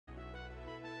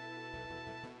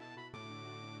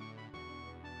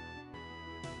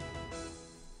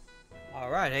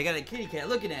Alright, I got a kitty cat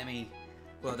looking at me.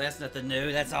 Well, that's nothing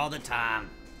new. That's all the time.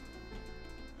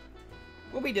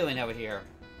 What are we doing over here?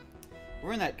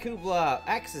 We're in that Kubla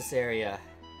access area.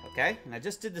 Okay, and I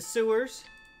just did the sewers.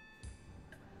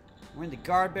 We're in the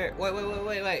guard bear.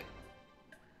 Wait.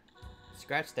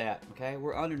 Scratch that, okay?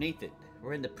 We're underneath it.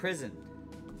 We're in the prison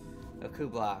of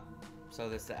Kubla. So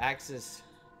that's the access.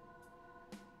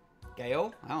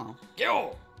 Gaol? I don't know.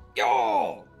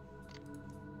 Gaol!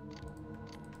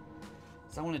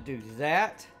 So I want to do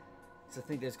that. So I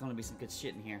think there's going to be some good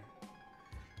shit in here.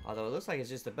 Although it looks like it's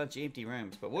just a bunch of empty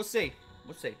rooms. But we'll see.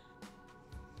 We'll see.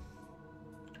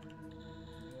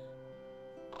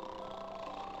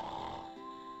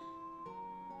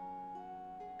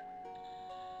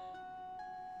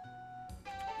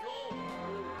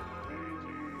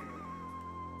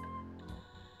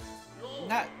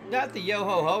 Not the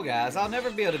yo-ho-ho guys. I'll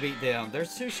never be able to beat them. They're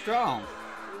too strong.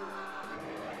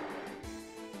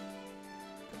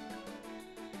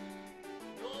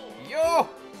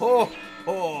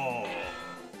 Yo-ho-ho!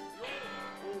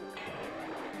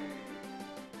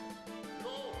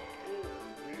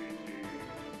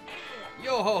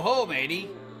 Yo-ho-ho, matey!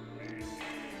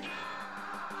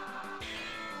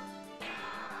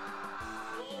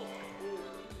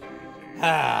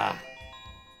 Ah!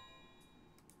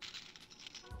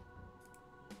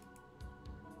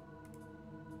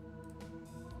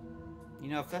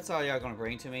 You know, if that's all y'all gonna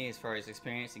bring to me as far as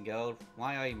experience and gold,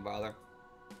 why y'all even bother?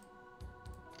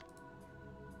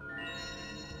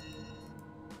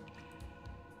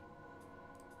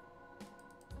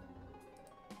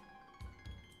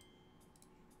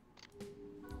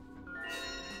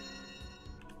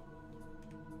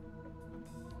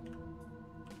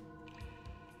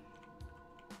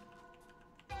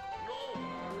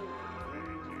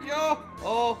 Yo!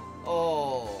 Oh!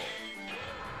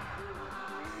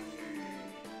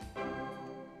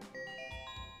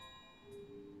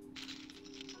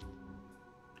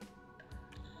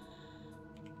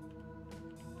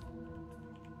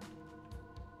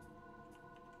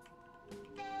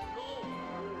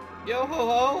 Yo ho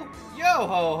ho! Yo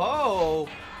ho ho!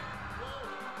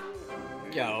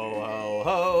 Yo ho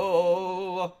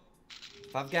ho!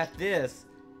 If I've got this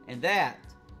and that,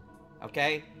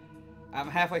 okay, I'm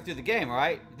halfway through the game,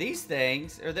 right? These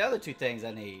things are the other two things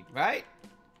I need, right?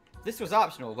 This was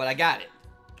optional, but I got it.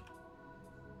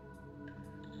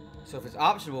 So if it's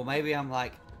optional, maybe I'm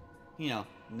like, you know,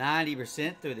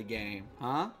 90% through the game,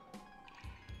 huh?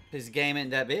 This game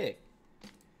ain't that big.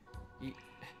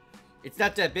 It's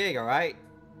not that big, alright?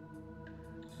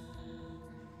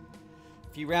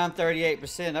 If you round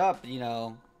 38% up, you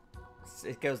know,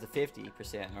 it goes to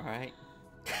 50%, alright?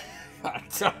 I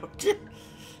told you.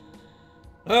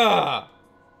 Ugh.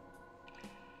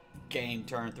 Game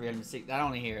turn 360. I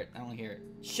don't hear it. I don't hear it.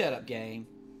 Shut up, game.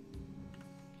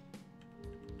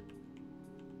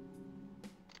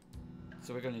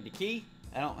 So we're gonna need a key.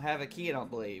 I don't have a key, I don't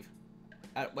believe.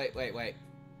 Wait.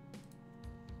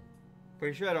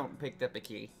 Pretty sure I don't pick up a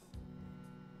key.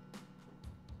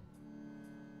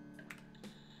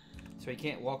 So you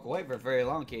can't walk away for very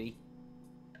long, kitty.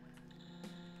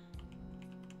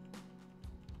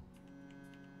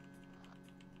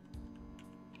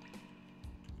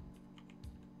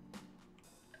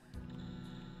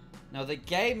 No, they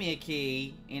gave me a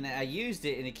key, and I used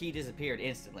it, and the key disappeared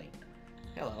instantly.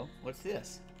 Hello, what's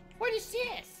this? What is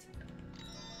this?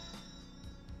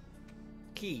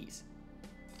 Keys.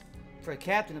 For a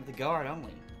captain of the guard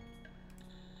only.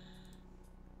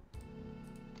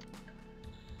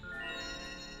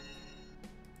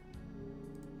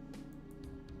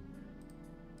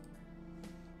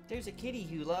 There's a kitty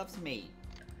who loves me.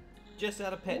 Just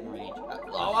out of petting range.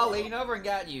 Oh, I'll lean over and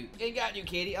got you. Ain't got you,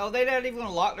 kitty. Oh, they're not even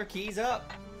gonna lock their keys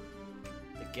up.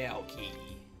 The Gaol key.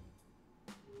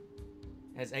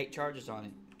 Has 8 charges on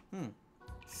it.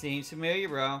 Seems familiar,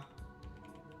 bro.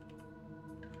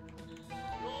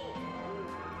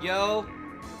 Yo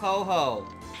ho ho.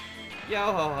 Yo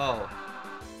ho ho.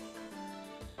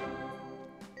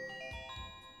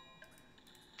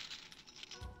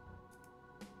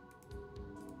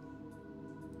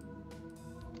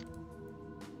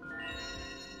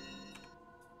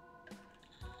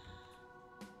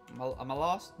 Am I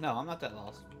lost? No, I'm not that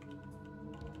lost.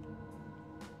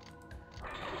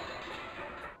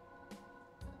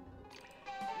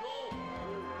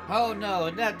 Oh no,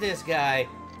 not this guy.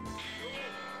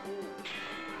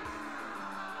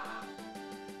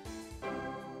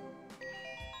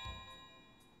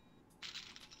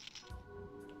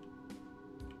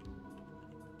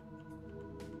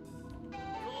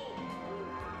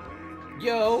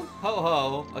 Yo ho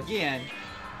ho again.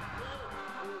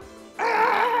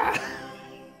 Ah!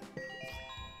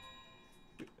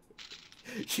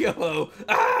 Yo!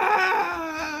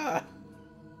 Ah!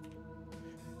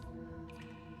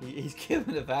 He's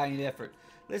giving a valiant effort.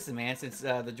 Listen, man, since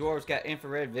the dwarves got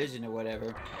infrared vision or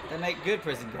whatever, they make good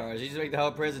prison guards. You just make the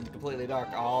whole prison completely dark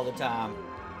all the time.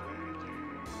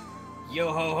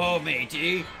 Yo ho ho,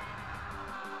 matey!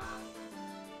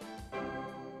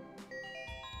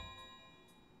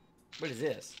 What is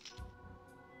this?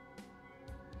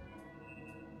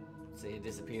 See, it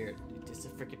disappeared. It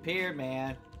just freaking appeared,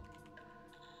 man.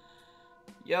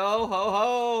 Yo ho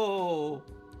ho!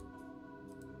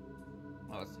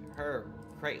 Oh, it's her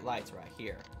crate lights right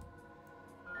here.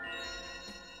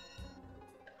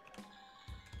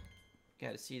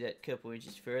 Gotta see that couple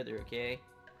inches further, okay?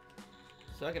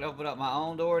 So I can open up my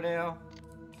own door now.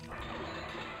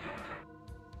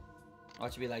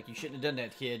 Watch me like, you shouldn't have done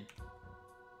that, kid.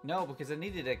 No, because I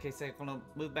needed it in case I'm gonna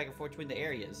move back and forth between the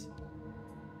areas.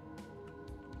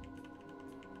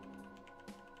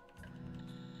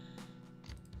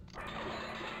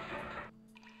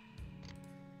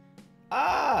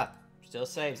 Ah! Still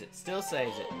saves it. Still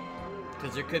saves it.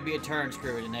 Because there could be a turn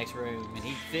screw in the next room, and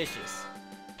he's vicious.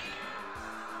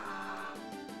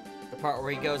 The part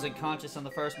where he goes unconscious on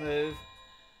the first move.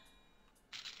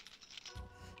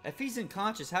 If he's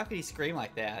unconscious, how could he scream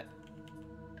like that?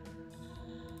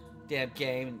 Damn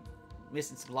game.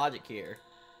 Missing some logic here.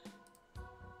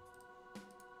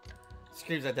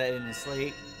 Screams like that in his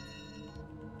sleep.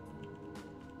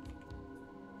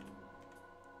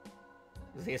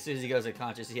 As soon as he goes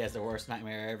unconscious, he has the worst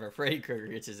nightmare ever. Freddy Krueger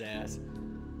gets his ass.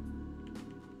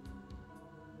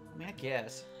 I mean, I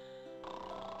guess.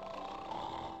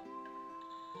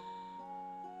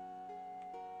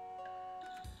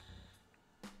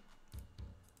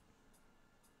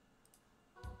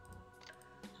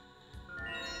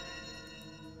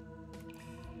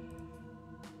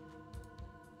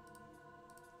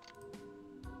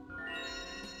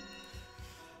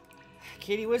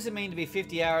 Kitty, what does it mean to be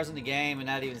 50 hours in the game and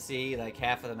not even see like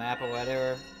half of the map or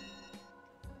whatever?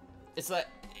 It's like,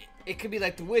 it could be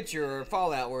like The Witcher or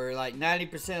Fallout where like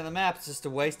 90% of the map is just a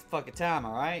waste of fucking time,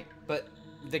 alright? But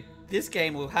this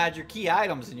game will hide your key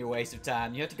items in your waste of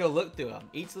time. You have to go look through them.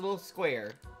 Each little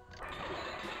square.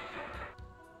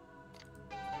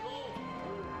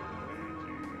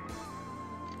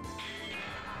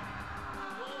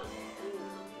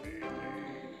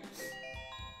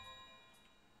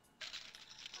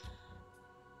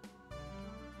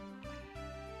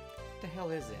 What the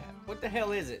hell is that? What the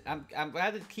hell is it? I'm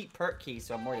glad to keep perk keys,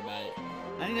 so I'm worried about it.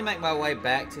 I need to make my way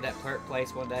back to that perk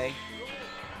place one day.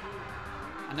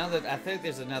 I think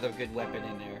there's another good weapon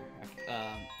in there.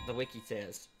 The wiki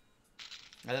says.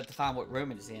 I have to find what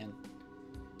room it is in.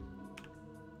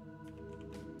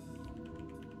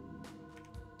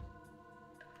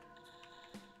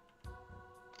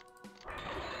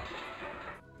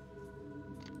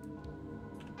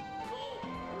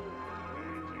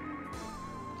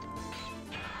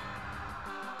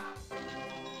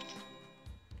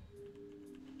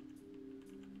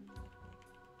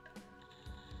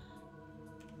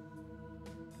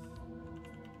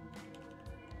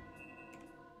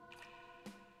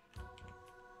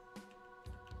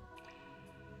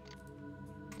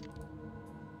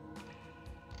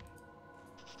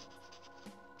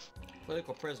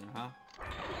 Political prisoner, huh?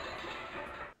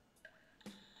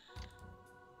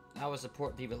 I would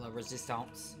support Viva la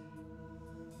Resistance.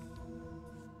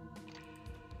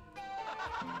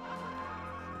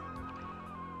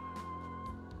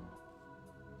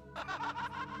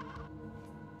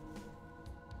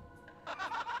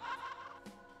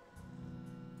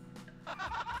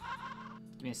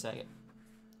 Give me a second.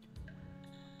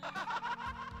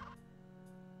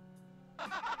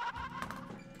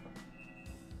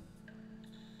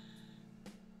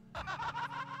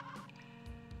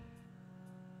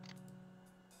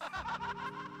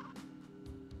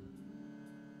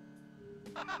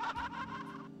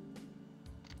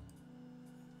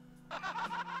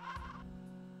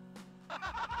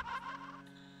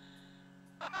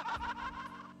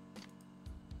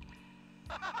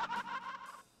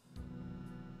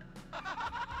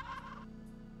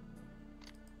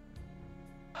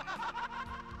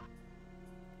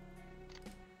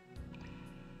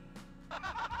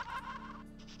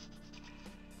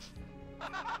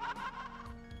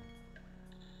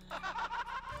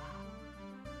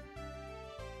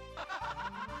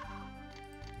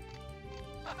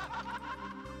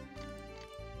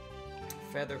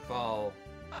 Featherfall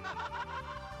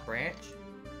branch,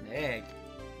 an egg,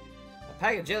 a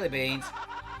pack of jelly beans.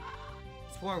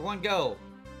 It's for one go.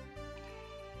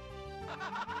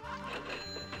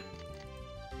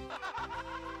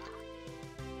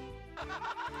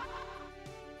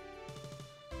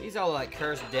 These are all like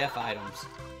cursed death items.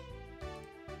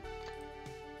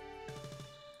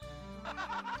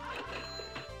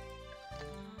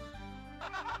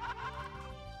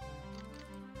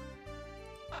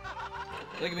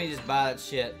 Look at me just buy that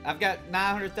shit. I've got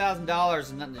 $900,000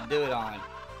 and nothing to do it on.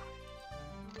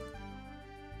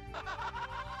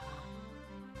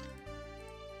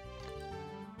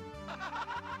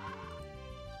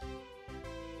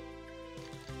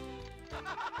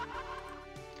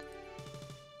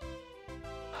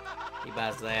 He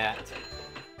buys that.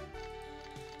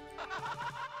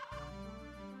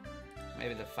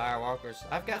 Maybe the firewalkers.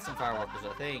 I've got some firewalkers,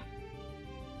 I think.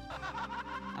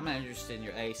 I'm not interested in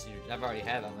your ace. I've already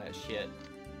had all that shit.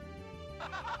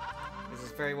 Is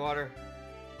this fairy water?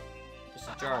 Just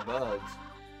a jar of bugs.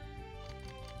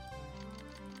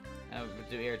 That would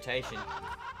do irritation.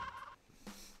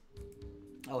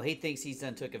 Oh, he thinks he's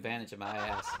done took advantage of my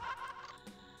ass.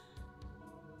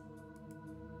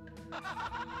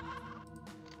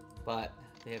 But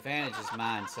the advantage is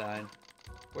mine, son.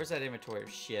 Where's that inventory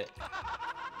of shit?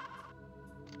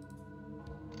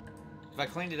 Have I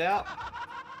cleaned it out?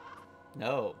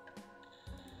 No.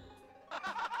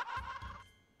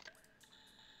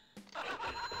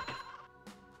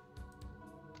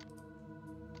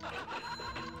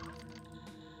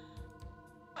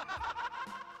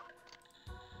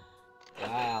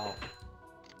 Wow.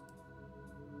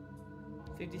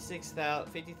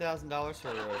 $50,000 for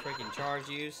a freaking charge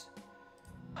use.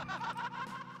 I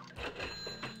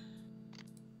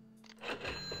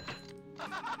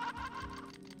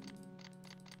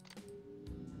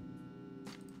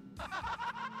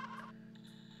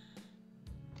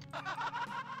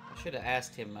should have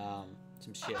asked him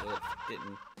some shit, but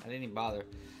I didn't even bother.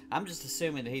 I'm just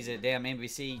assuming that he's a damn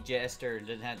NBC jester and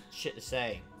doesn't have shit to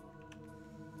say.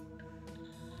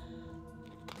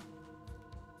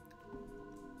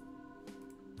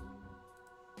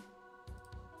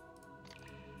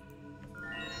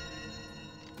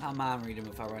 I'll mind read him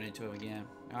if I run into him again.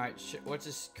 Alright, what's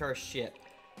this cursed shit?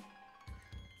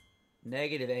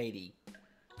 -80.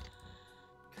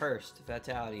 Cursed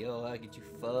fatality. Oh, that'll get you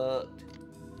fucked.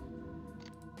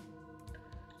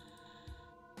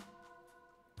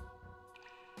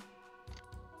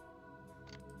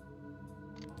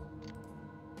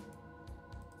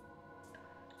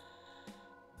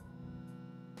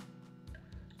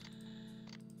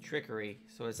 Trickery.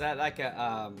 So is that like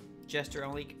a jester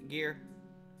only gear?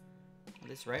 Well,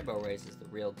 this rainbow race is the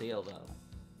real deal though.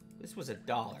 This was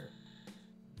 $1.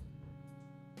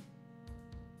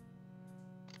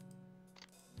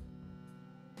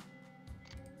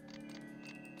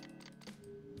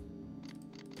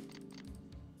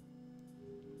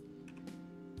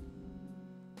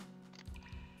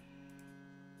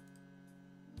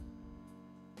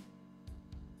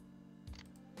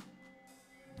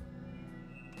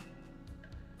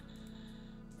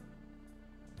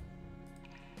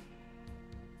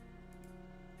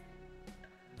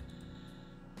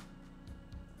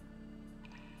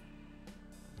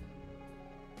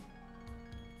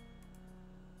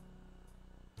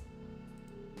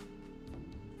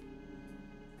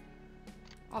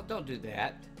 Oh, don't do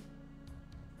that.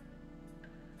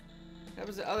 That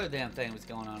was the other damn thing that was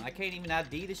going on. I can't even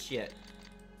ID the shit.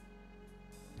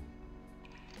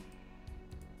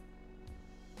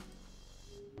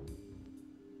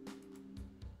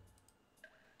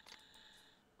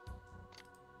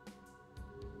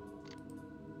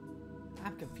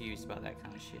 I'm confused about that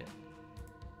kind of shit.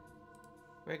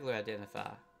 Regular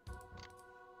identify.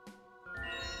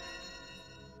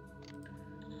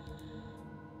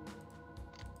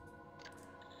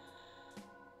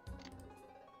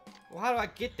 Well, how do I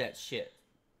get that shit?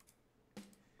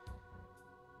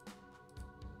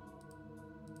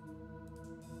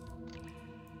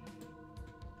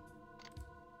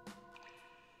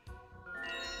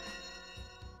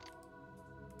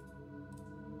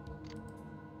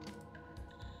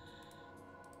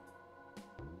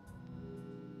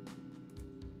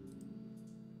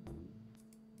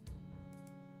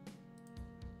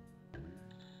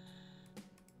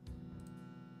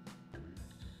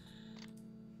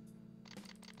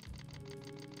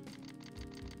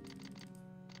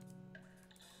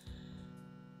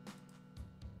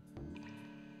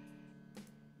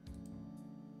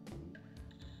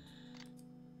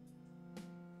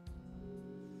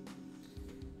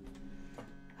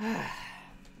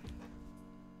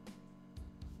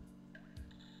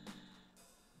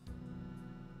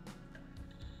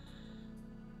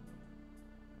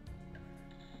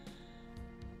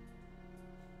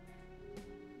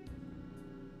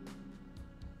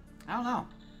 I don't know.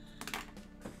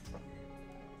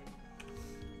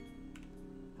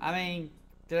 I mean,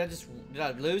 Did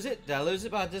I lose it? Did I lose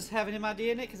it by just having him ID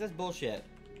in it? Because that's bullshit.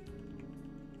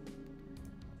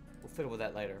 We'll fiddle with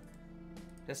that later.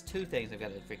 That's two things I've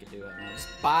got to freaking do right now. Just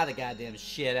buy the goddamn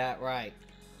shit outright.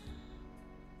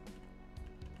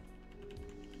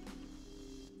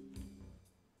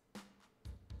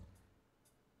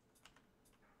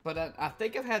 But I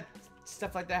think I've had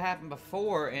stuff like that happen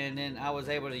before, and then I was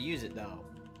able to use it, though.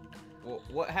 Well,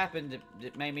 what happened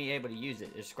that made me able to use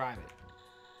it? Describe it.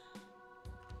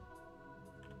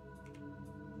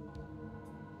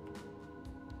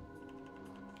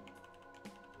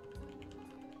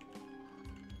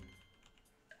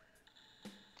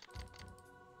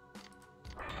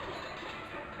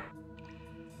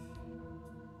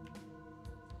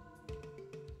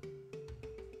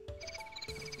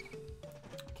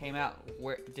 Came out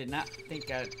where did not think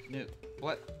I knew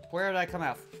what. Where did I come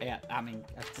out at? I mean,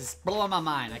 it's just blowing my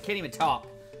mind. I can't even talk.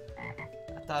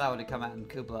 I thought I would have come out in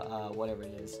Kubla, whatever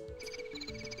it is.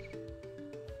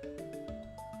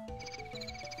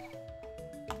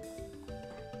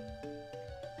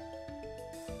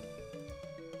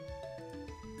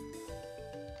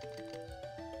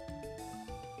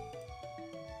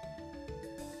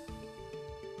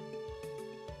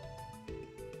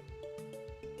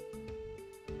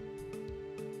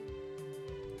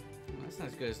 That's not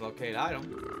as good as locate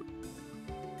item.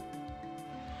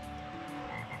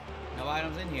 No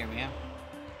items in here, man.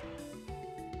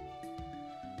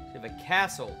 We have a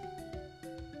castle.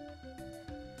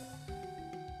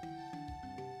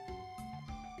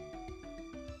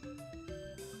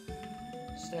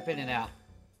 Step in and out.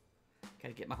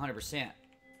 Gotta get my 100%.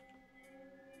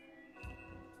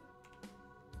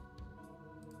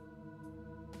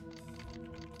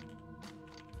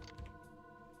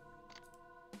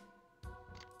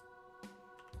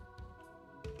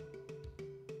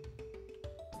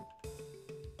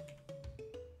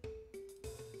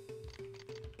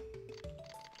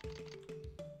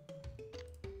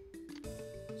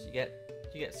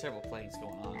 You get several things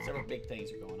going on. Several big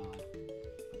things are going on.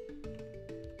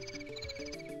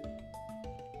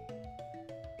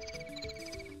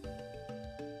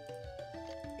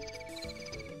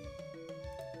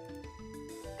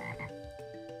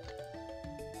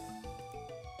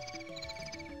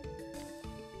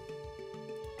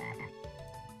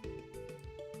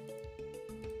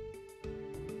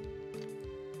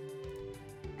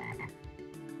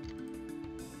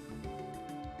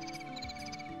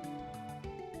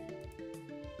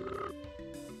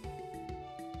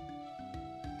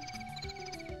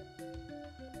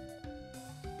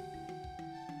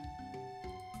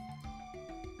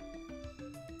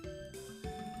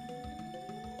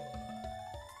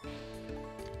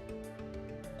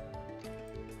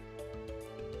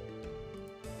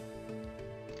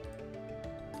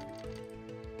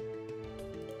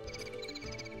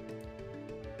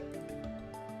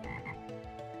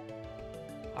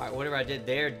 Alright, whatever I did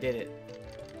there, did it.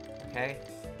 Okay?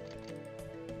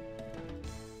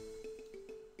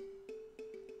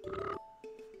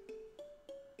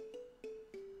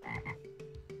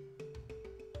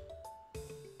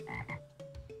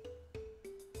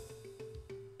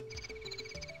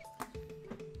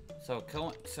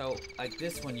 So like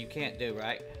this one you can't do,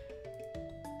 right?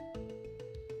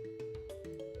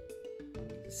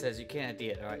 It says you can't ID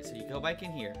it. Alright, so you go back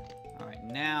in here. Alright,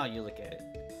 now you look at it.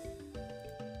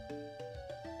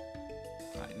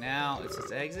 Alright, now it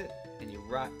says exit, and you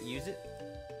use it.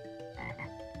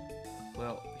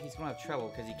 Well, he's gonna have trouble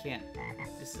because he can't.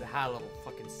 This is a high level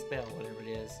fucking spell, whatever it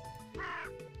is.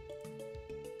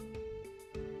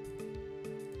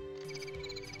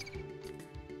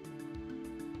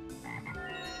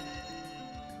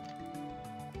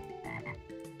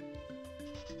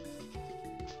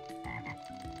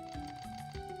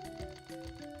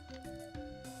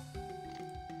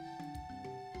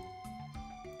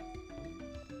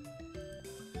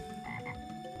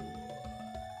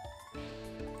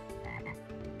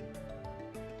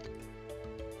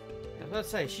 Let's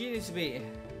say she needs to be.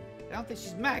 I don't think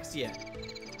she's maxed yet.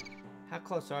 How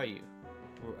close are you?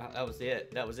 That was it.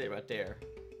 That was it right there.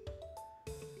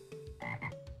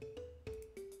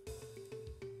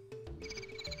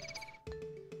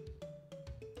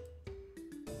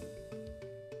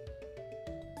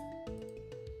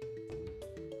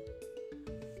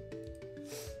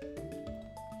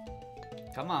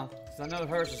 Come on, 'cause I know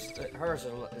hers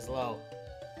is low.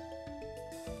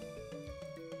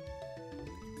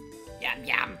 Yum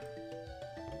yum.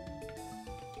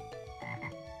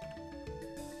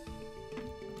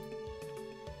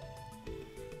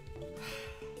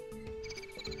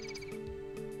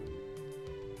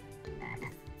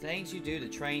 Things you do to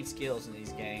train skills in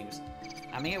these games.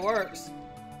 I mean, it works.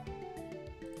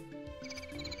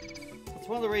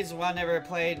 one of the reasons why I never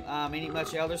played any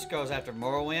much Elder Scrolls after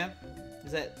Morrowind.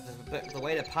 Is that the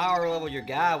way to power level your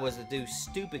guy was to do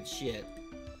stupid shit.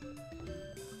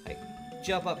 Like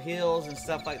jump up hills and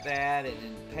stuff like that, and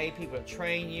pay people to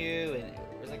train you, and it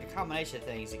was like a combination of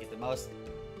things to get the most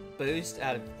boost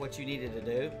out of what you needed to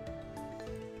do.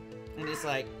 And it's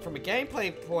like, from a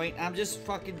gameplay point, I'm just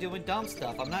fucking doing dumb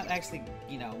stuff. I'm not actually,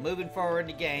 you know, moving forward in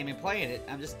the game and playing it.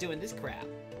 I'm just doing this crap.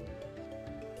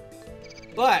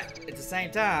 But, at the same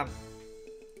time,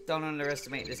 don't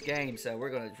underestimate this game, so we're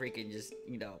gonna freaking just,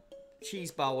 you know,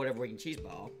 cheeseball whatever we can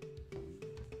cheeseball.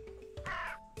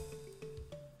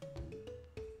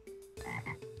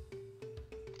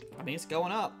 I mean, it's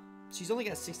going up. She's only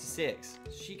got 66.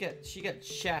 She got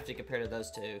shafted compared to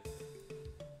those two.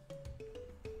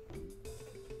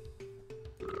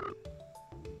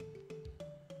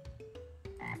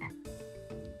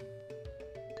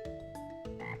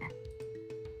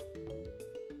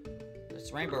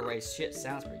 This Rainbow Race shit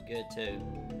sounds pretty good too.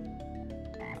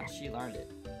 Oh, she learned it.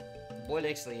 What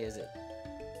actually is it?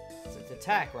 It's an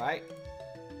attack, right?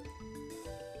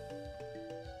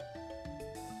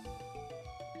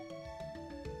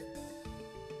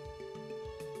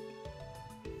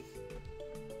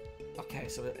 Okay,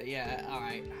 so yeah,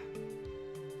 alright.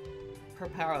 Per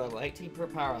power level, 18 per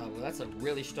power level. That's a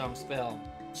really strong spell.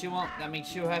 She won't, I mean,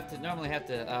 she'll have to, normally have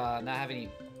to not have any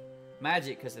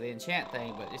magic because of the enchant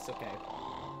thing, but it's okay.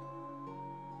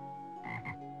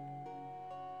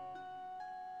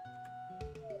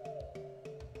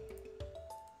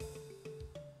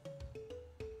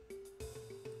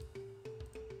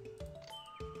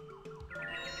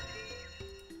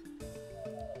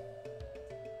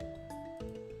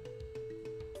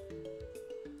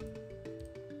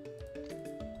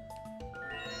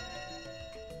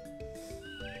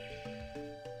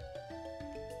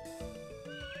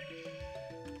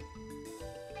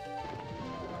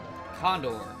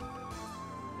 Condor.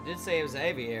 It did say it was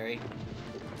aviary.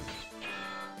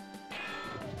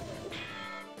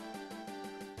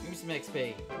 Give me some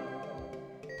XP.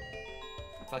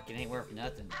 Fucking ain't worth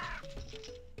nothing.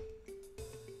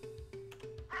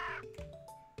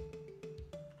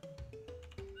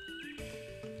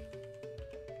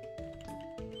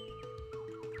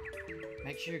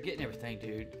 Make sure you're getting everything,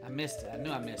 dude. I missed it. I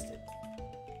knew I missed it.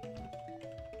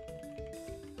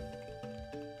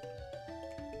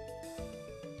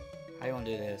 How you want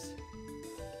to do this?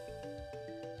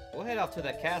 We'll head off to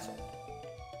that castle.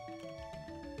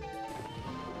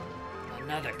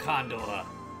 Another condor.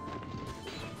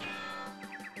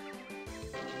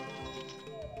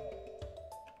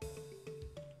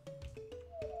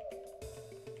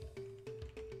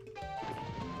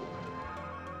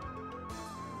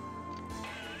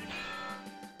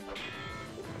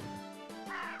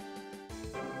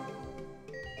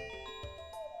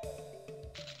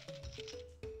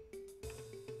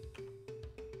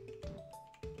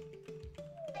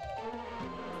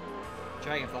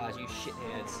 Dragonflies, you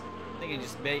shitheads. Think you can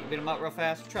just beat them up real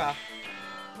fast? Try.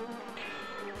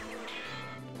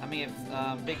 I mean,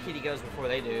 if Big Kitty goes before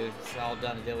they do, it's all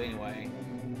done to do anyway.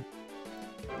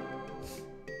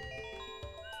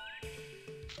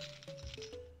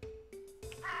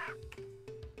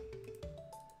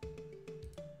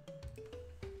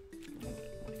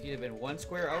 If you'd have been one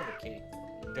square over, Kitty,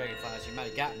 Dragonflies, you might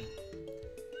have got me.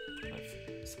 My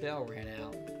spell ran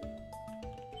out.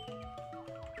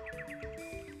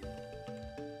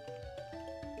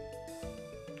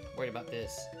 Worried about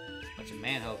this. Bunch of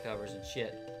manhole covers and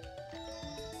shit.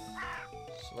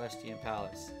 Celestian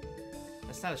Palace.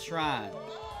 That's not a shrine.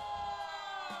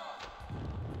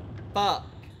 Fuck.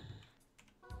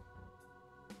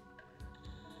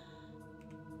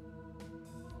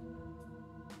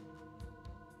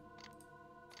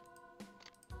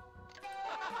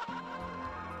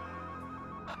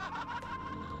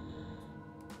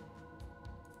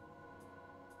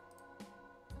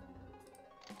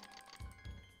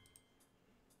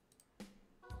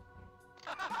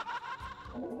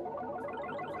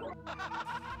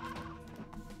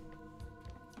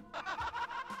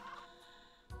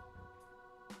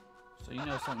 So you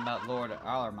know something about Lord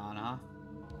Ahirman, huh?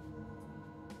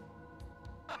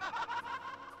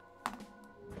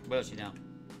 What else you know?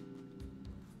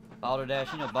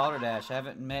 Balderdash, you know Balderdash. I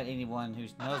haven't met anyone who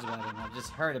knows about him. I've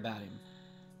just heard about him.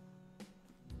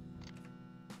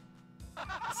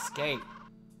 Escape.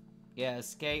 Yeah,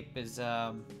 Escape is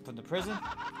from the prison.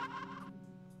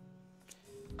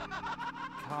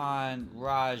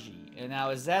 Raji. And now,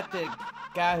 is that the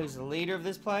guy who's the leader of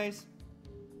this place?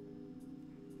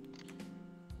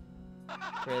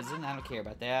 Prison. I don't care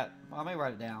about that. Well, let me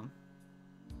write it down.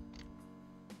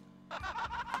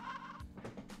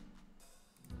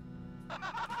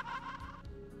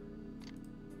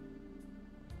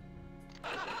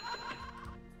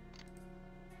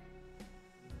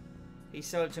 He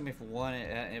sold it to me for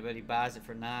 1, but he buys it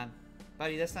for 9.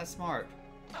 Buddy, that's not smart.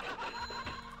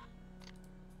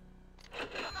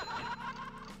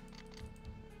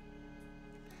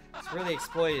 It's really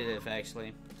exploitative,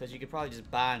 actually, because you could probably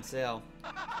just buy and sell.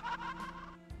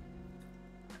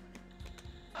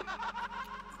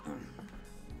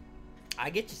 I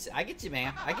get you,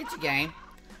 man. I get you, game.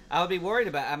 I would be worried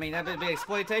about. I mean, that would be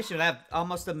exploitation. I have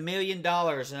almost $1 million, and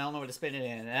I don't know where to spend it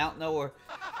in. And I don't know where.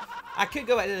 I could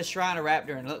go back to the Shrine of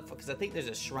Raptor and look for, because I think there's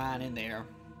a shrine in there.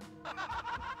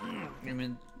 I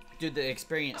mean, do the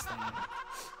experience thing.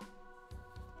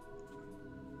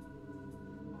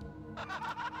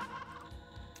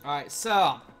 All right,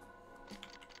 so.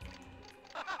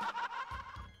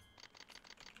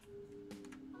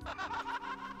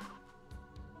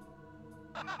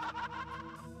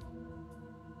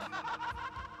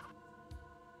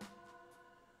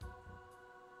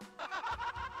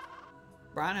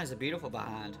 Brian has a beautiful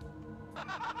behind.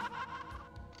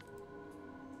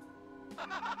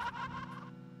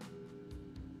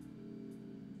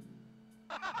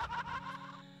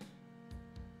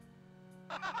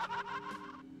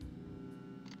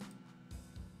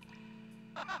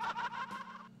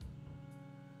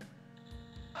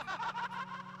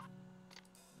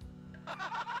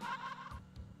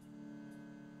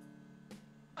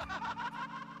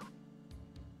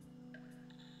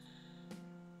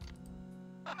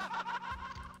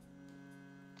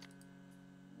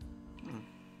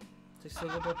 It's a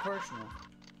little bit personal.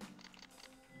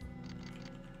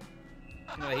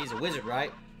 You know, he's a wizard,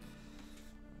 right?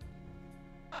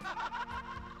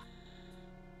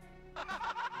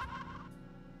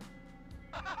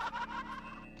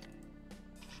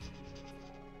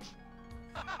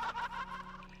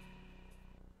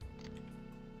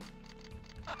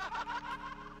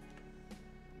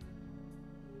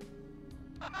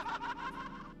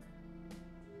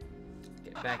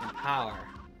 Get back in power.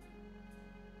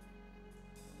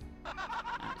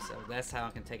 So that's how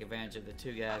I can take advantage of the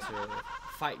two guys who are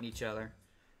fighting each other.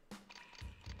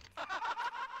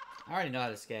 I already know how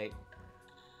to skate.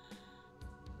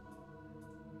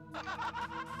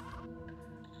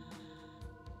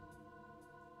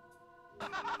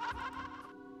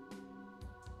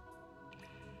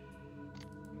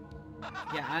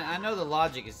 Yeah, I know the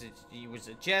logic is that you was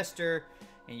a jester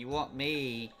and you want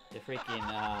me to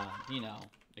freaking, you know,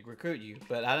 like recruit you,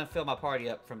 but I didn't fill my party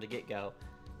up from the get-go.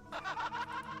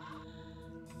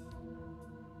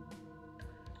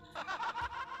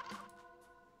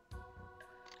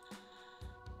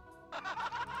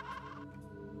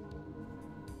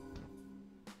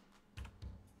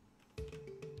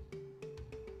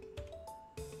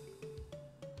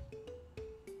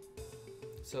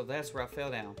 So that's where I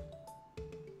fell down.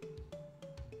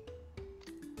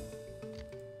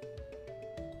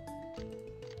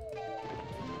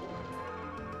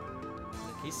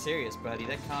 Look, he's serious, buddy.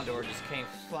 That condor just came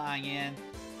flying in.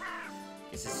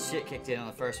 Gets his shit kicked in on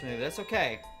the first move. That's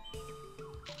okay.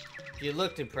 You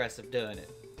looked impressive doing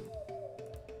it.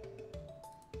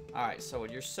 Alright, so what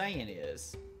you're saying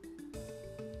is...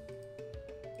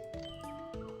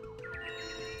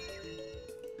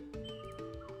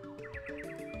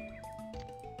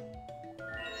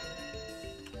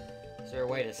 Is there a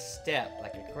way to step?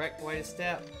 Like a correct way to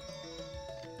step?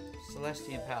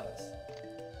 Celestian Palace.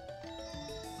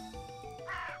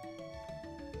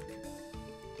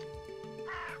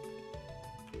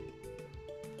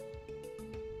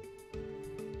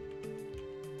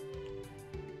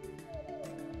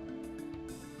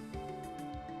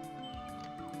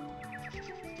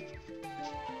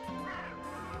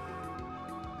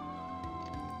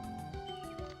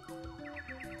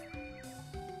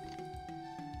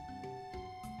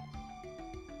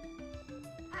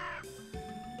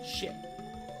 Shit.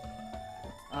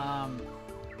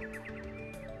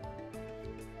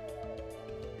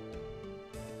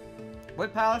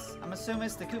 What palace? I'm assuming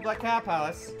it's the Kublai Khan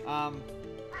Palace.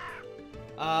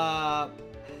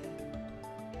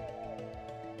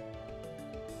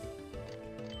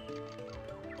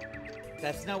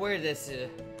 That's nowhere this is.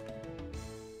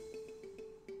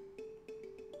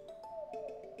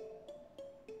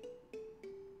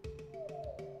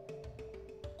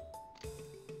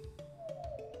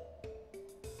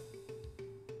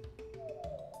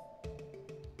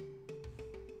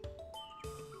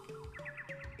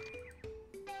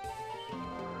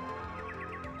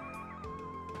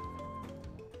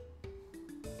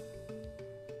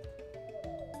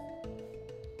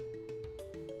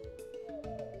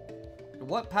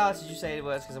 What palace did you say it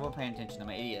was? Because I wasn't paying attention. I'm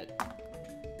an idiot.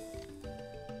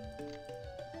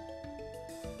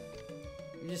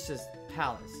 It just says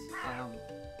palace.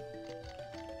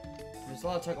 There's a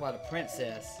lot of talk about a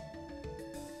princess.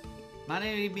 Might not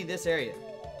even be this area.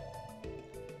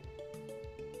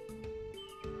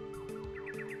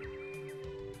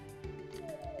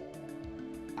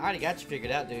 I already got you figured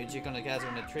out, dude. You're gonna guys are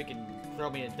gonna trick and throw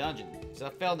me in a dungeon. So I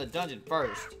fell in the dungeon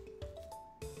first.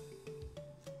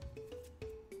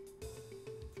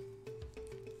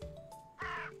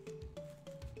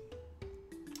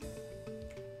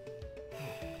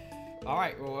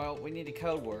 Alright, well, we need a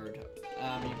code word.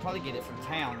 You probably get it from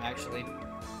town, actually.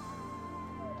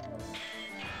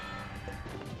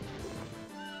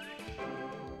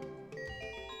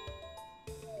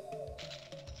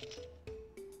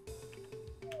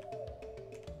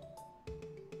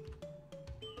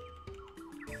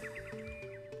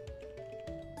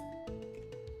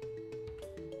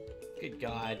 Good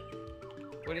God.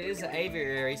 But it is an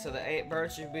aviary, so the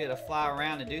birds should be able to fly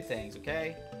around and do things,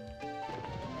 okay?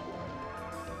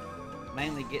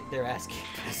 Mainly get their ass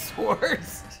kicked by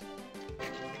swords.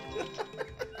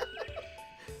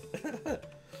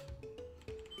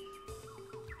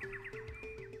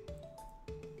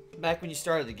 Back when you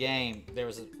started the game, there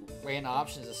was random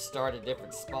options to start at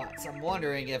different spots. I'm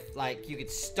wondering if, like, you could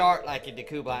start, like, in the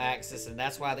Kublai Axis, and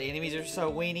that's why the enemies are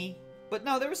so weenie. But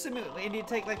no, there was some, it needed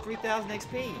to take, like, 3,000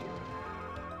 XP.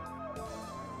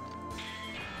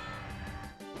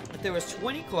 If there was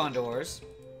 20 Condors,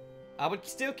 I would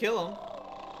still kill them.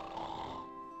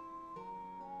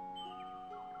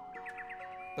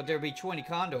 But there'd be 20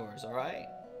 Condors, alright?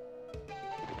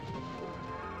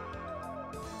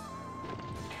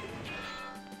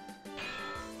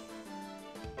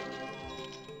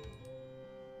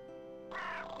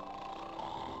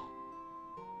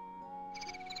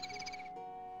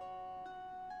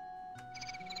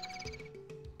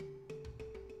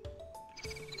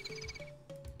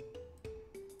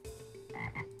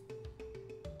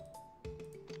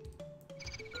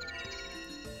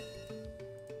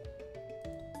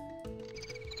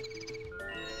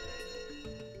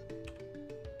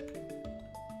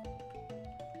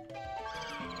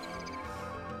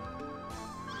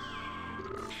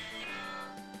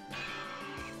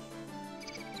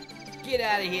 Get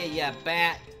out of here, you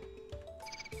bat!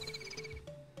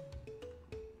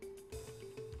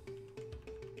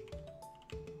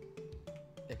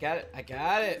 I got it, I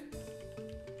got it!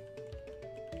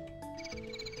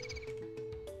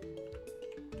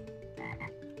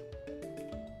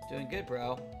 Doing good,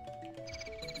 bro.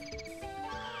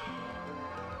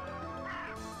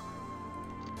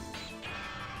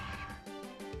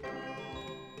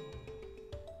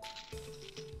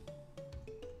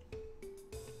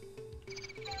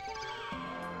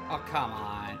 Oh, come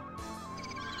on.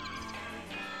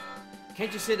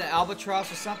 Can't you see the albatross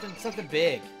or something? Something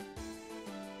big.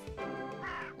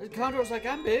 The condor's like,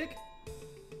 I'm big.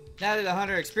 Now that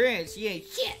 100 experience, you ain't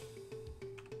shit.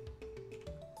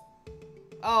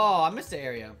 Oh, I missed the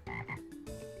area.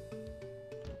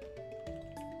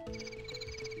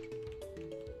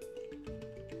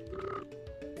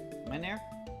 Am I in there?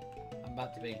 I'm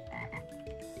about to be.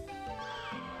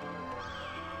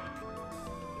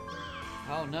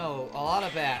 Oh no, a lot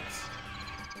of bats.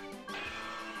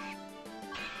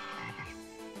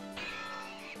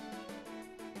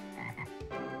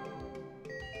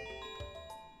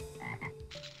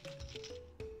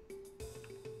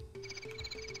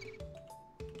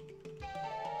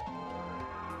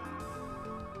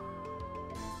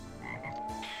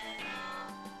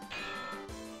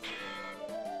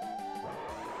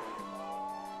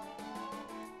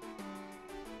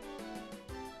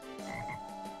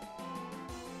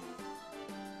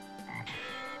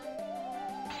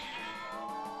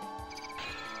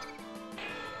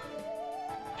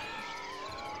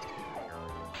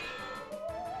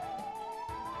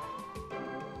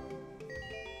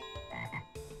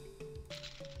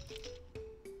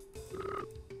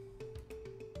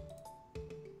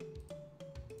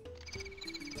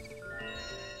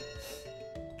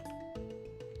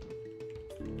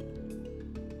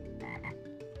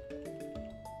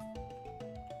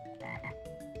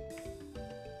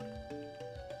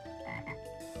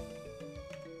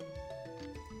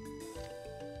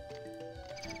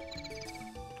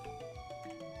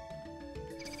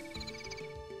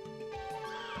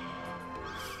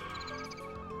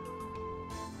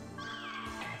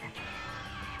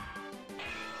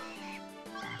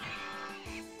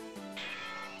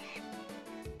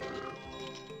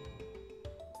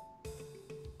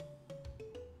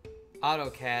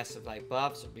 Auto cast of like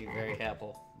buffs would be very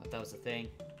helpful if that was a thing.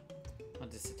 I'll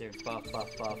just sit there and buff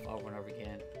over and over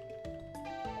again.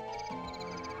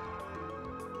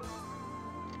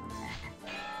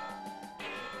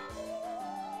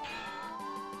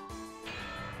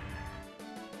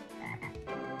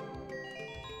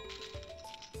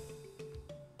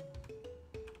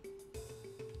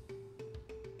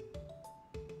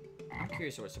 I'm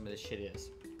curious what some of this shit is.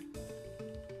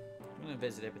 I'm gonna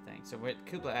visit everything. So we're at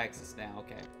Kubla Axis now,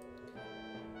 okay.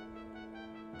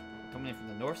 Coming in from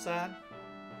the north side.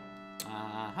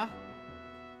 Uh-huh.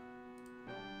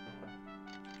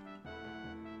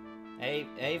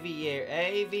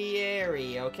 Aviary,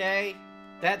 okay?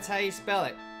 That's how you spell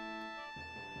it.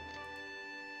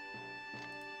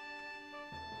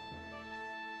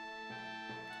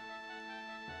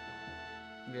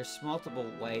 There's multiple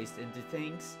ways to do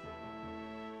things.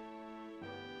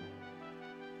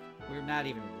 We're not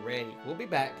even ready. We'll be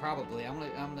back probably. I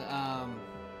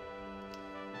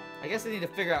guess I need to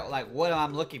figure out like what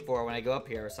I'm looking for when I go up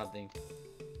here or something.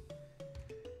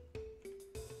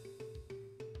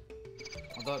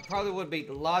 Although it probably would be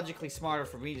logically smarter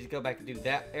for me to go back and do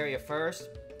that area first.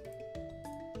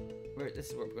 This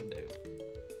is what we're gonna do.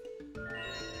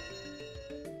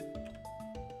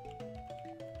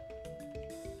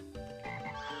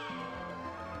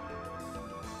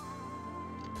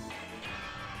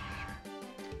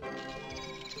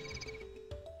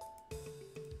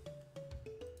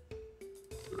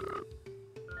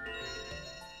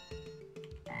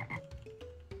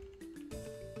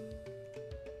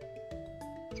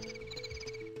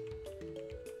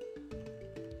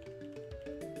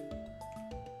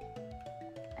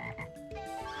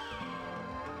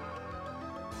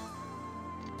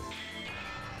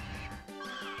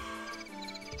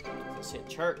 A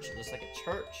church. It looks like a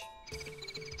church.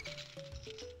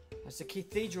 That's the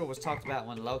cathedral was talked about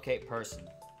when locate person.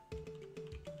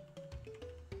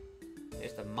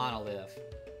 There's the monolith.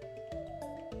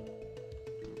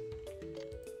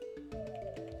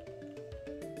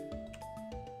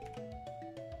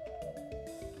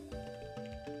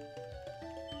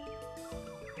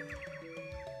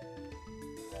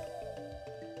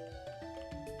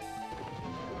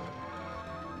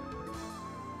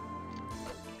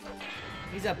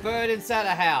 He's a bird inside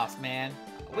a house, man.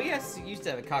 We used to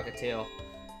have a cockatiel.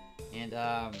 And,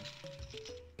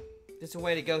 there's a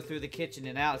way to go through the kitchen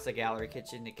and out. It's a gallery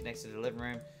kitchen that connects to the living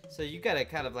room. So you got a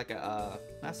kind of like a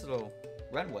nice little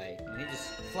runway. And he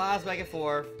just flies back and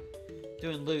forth,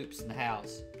 doing loops in the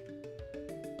house.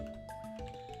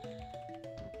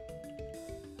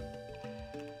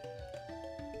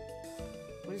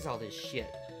 What is all this shit?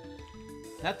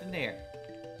 Nothing there.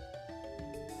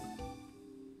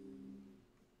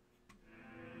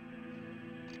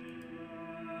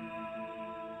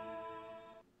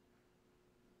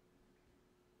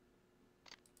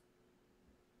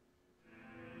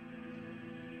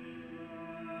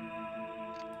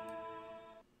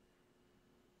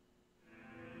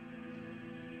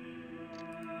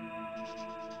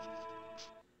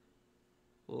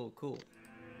 Oh, cool.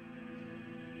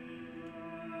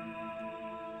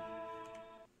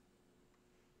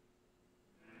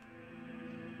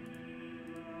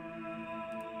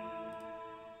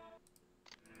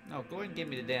 No, go ahead and give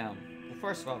me the down. Well,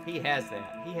 first of all, he has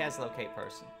that. He has locate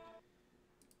person.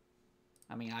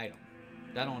 I mean item.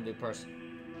 I don't want to do person.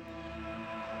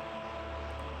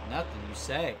 Nothing you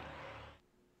say.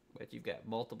 But you've got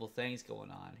multiple things going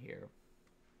on here.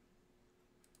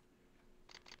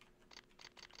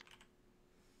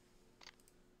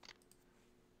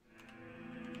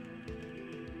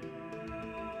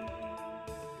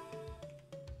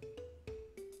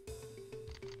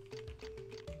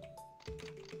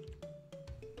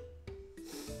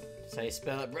 That's how you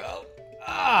spell it, bro.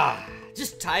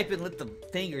 Just type and let the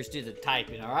fingers do the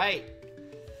typing, alright?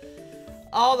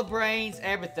 All the brains,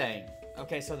 everything.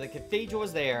 Okay, so the cathedral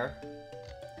is there.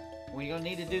 We're gonna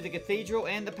need to do the cathedral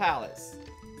and the palace.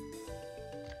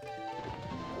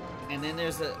 And then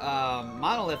there's a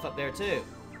monolith up there too.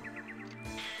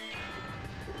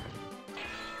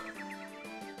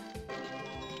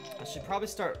 I should probably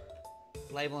start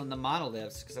labeling the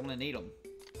monoliths because I'm gonna need them.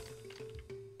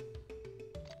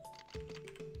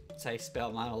 That's how you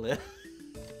spell monolith.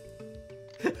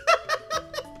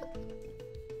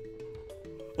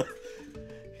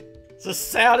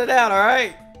 Just sound it out,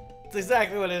 alright? That's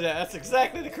exactly what it is. That's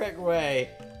exactly the correct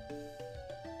way.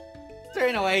 There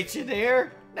ain't no H in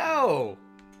there. No.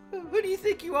 Who do you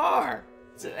think you are?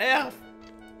 It's an F.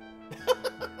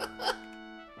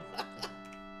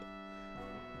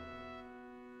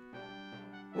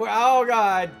 Oh,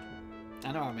 God.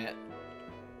 I know I'm it.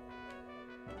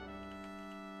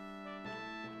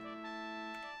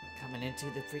 Coming into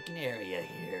the freaking area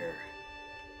here.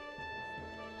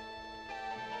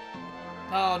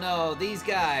 Oh no, these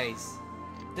guys.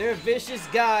 They're vicious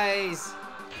guys.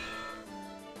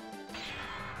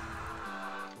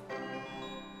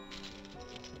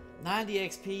 $90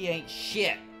 XP ain't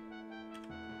shit.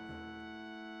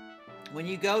 When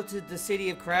you go to the city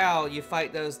of Crow, you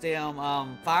fight those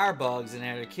damn fire bugs in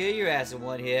there to kill your ass in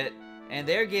one hit, and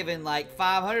they're giving like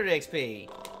 500 XP.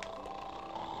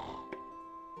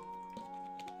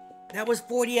 That was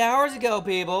 40 hours ago,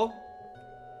 people.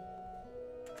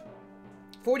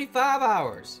 45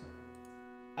 hours.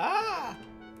 Ah.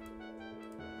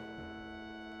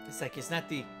 It's like it's not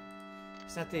the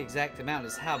exact amount.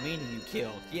 It's how many you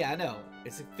killed. Yeah, I know.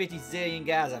 It's like 50 zillion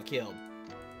guys I've killed.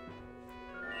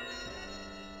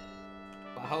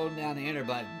 By holding down the enter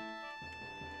button.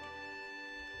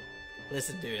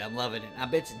 Listen, dude, I'm loving it. I'm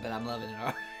bitching, but I'm loving it.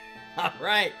 All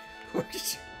right.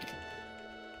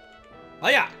 Oh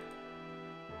yeah.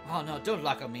 Oh no, don't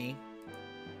lock on me.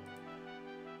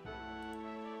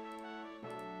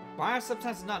 Why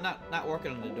sometimes it's not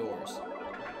working on the doors?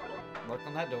 Work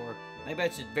on that door. Maybe I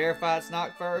should verify it's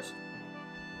knocked first.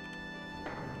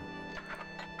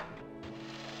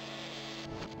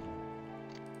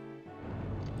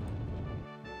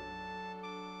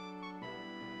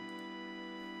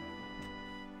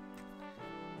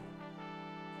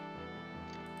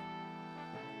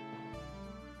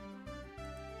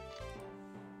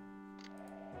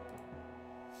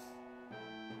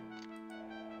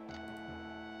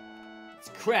 It's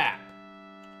crap.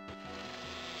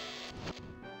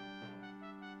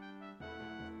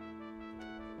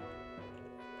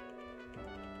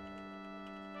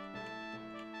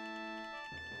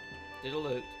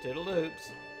 Diddle-loops,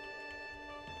 diddle-loops.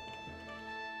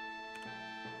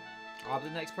 Rob the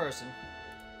next person.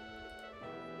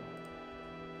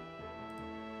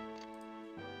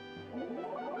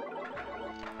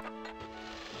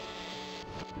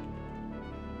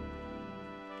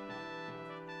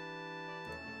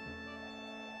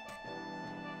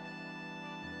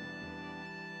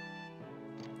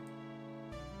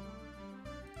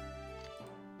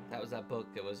 That was that book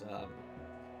that was,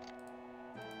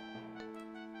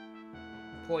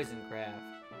 Poison Craft.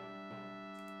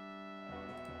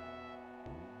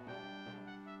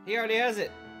 He already has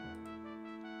it.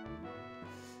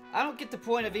 I don't get the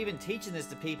point of even teaching this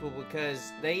to people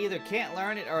because they either can't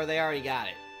learn it or they already got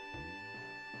it.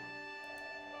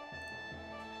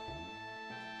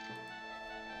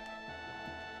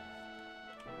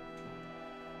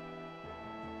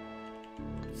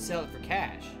 Sell it for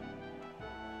cash.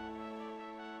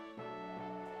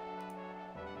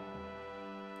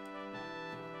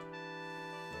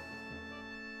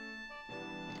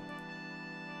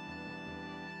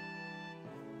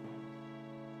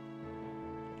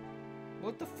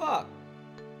 What the fuck?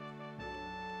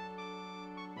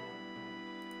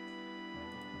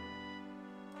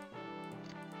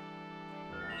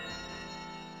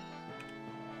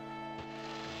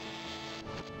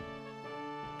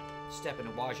 Step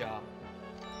into Waja.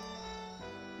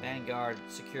 Vanguard,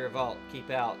 secure vault, keep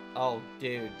out. Oh,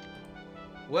 dude.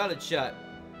 Welded shut.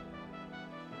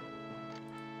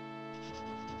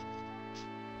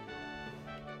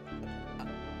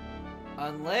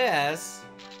 Unless...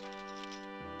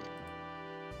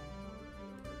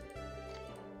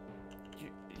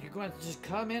 you're going to just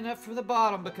come in up from the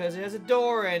bottom because there's a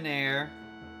door in there.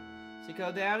 So you go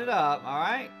down and up,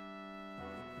 alright?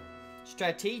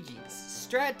 Strategies.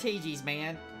 Strategies,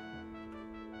 man.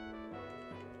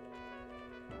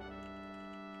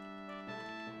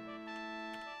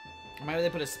 Maybe they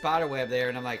put a spider web there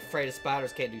and I'm like afraid of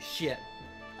spiders can't do shit.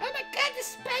 Oh my god, the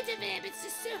spider web, it's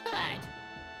just so hard.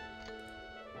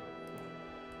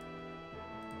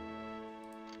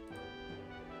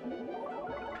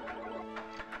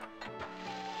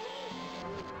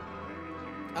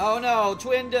 Oh no,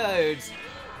 twin dudes.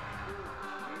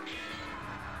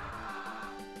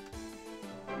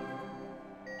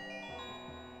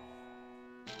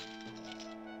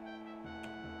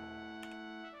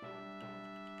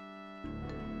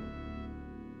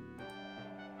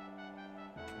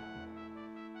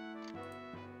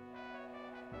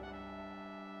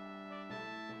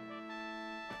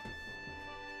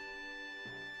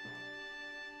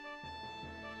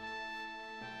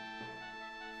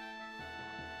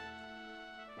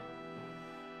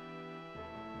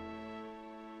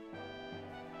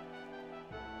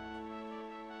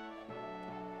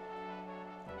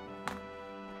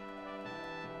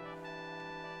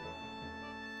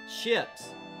 Ships.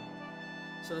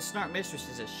 So the Snark Mistress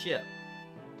is a ship.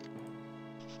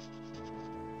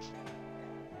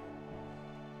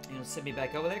 You gonna send me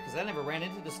back over there? Because I never ran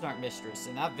into the Snark Mistress.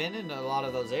 And I've been in a lot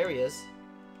of those areas.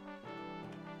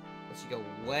 But you go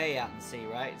way out in sea,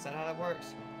 right? Is that how that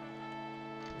works?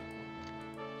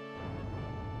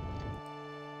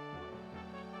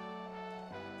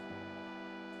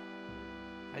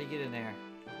 How do you get in there?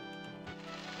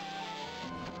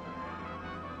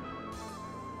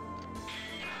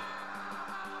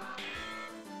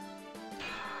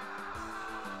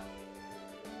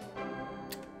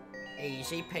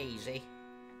 Easy peasy.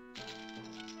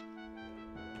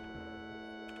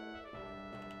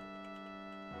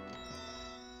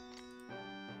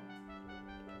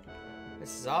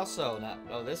 This is also not...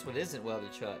 Oh, this one isn't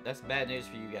welded shut. That's bad news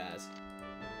for you guys.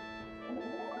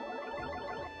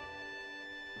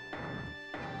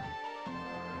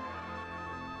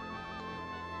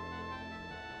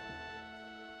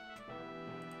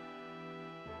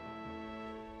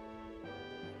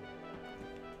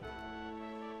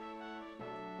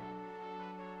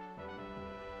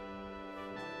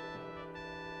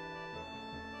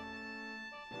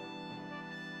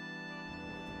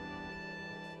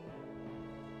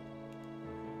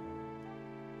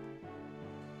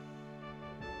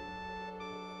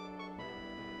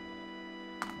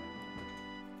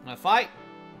 Wanna fight?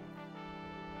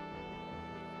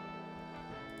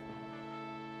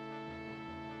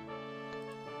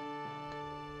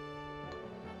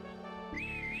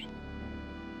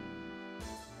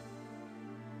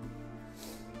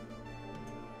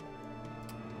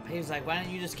 He was like, why don't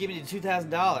you just give me the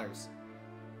 $2,000?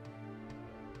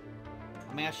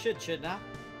 I mean, I shouldn't I?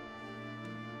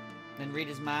 Then read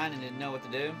his mind and didn't know what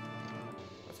to do.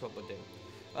 That's what we'll do.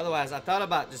 Otherwise, I thought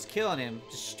about just killing him,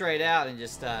 just straight out, and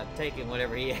just taking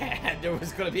whatever he had. There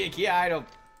was going to be a key item.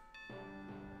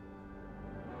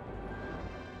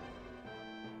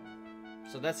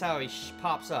 So that's how he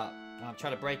pops up when I try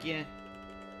to break in.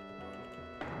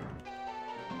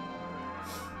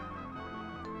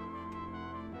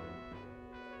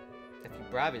 If you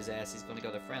bribe his ass, he's going to go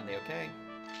to friendly, okay?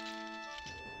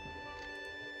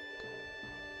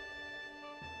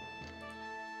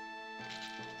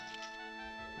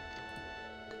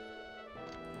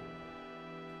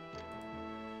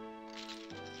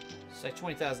 It's like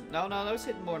 20,000. No, I was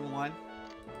hitting more than one.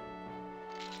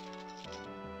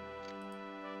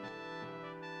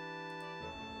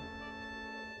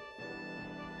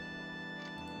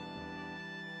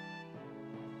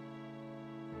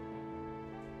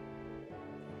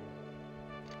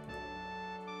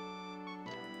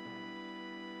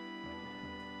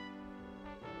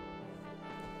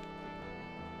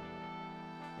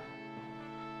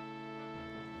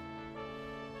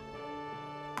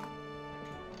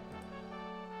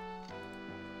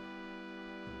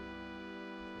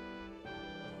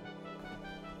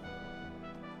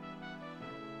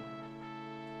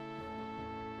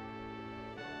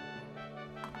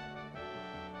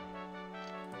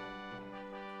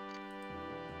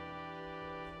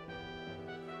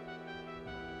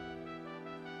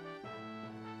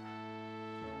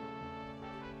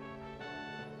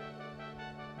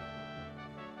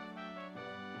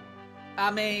 I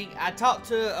mean, I talked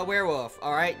to a werewolf,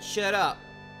 alright? Shut up.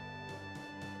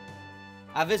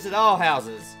 I visit all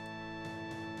houses.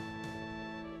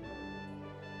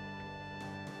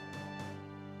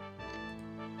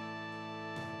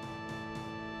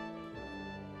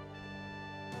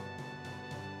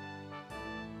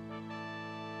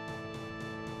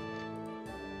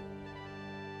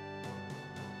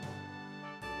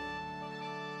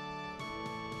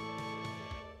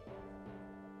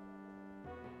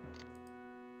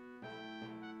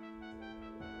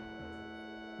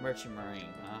 Merchant Marine,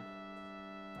 huh?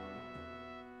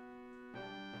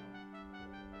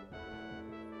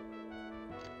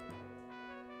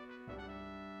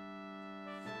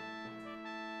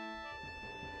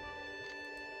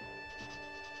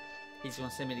 He's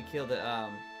gonna send me to kill the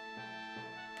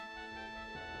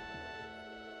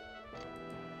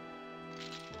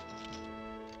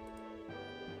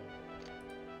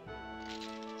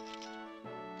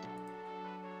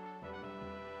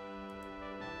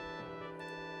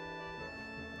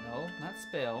no, not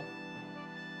spell.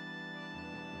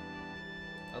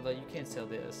 Although you can sell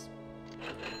this.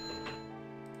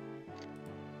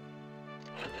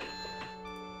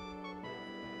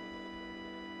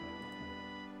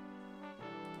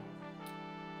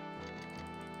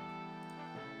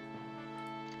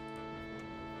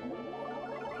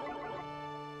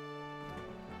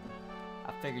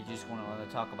 I figured you just want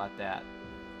to talk about that.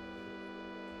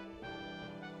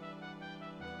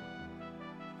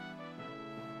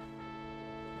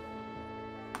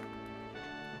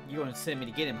 You want to send me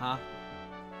to get him, huh?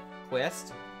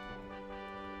 Quest?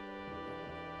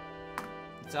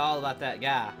 It's all about that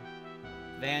guy.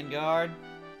 Vanguard.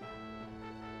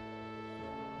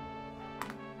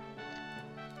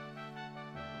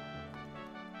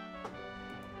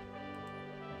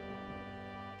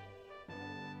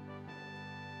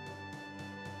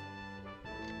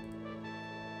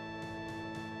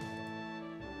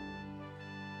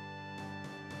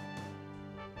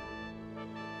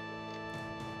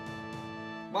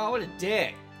 Wow, what a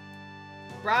dick.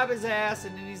 bribe his ass,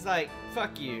 and then he's like,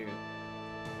 fuck you.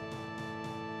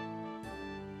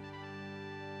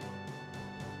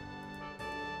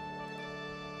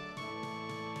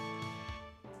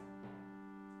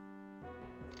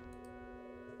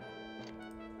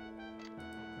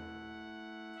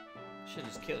 Should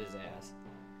just kill his ass.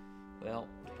 Well,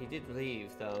 he did leave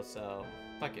though, so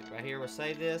fuck it. Right here, we'll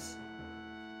save this.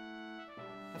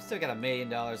 I've still got $1 million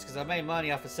because I made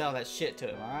money off of selling that shit to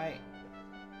him. All right.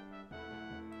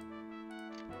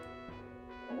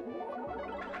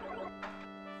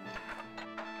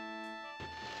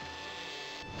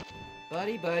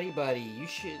 Buddy, you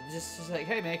should just like,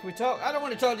 hey man, can we talk? I don't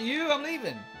want to talk to you. I'm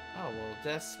leaving. Oh well,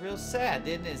 that's real sad,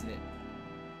 isn't it?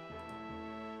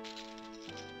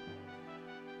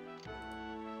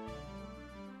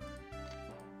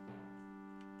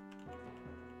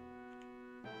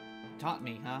 Taunt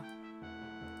me, huh?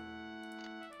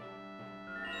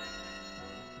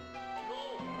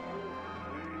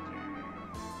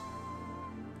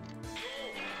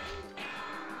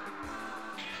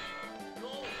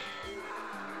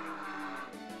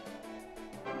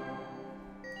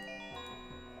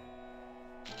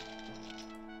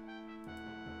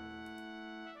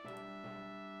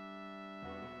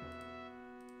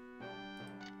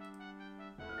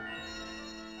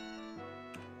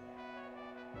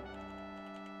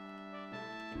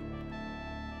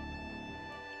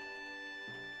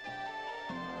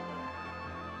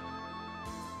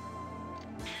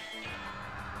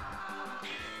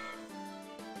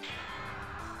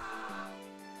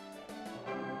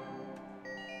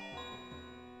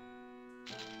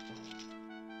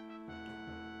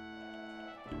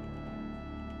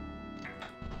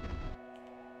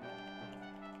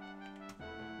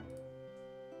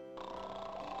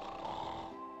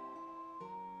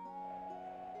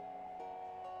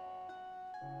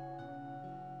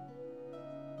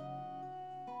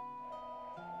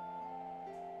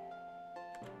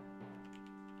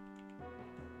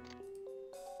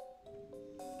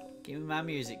 Give me my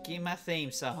music. Give me my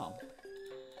theme song.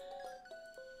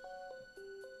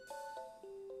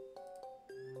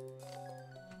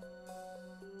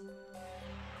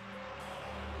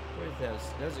 What are those?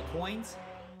 Those are coins?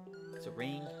 It's a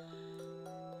ring.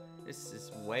 This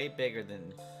is way bigger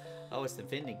than... Oh, it's the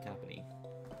vending company.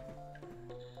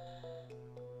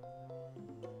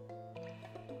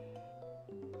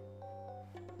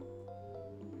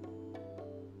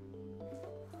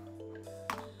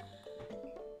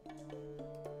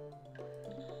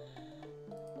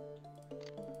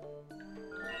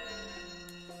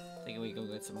 We can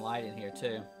get some light in here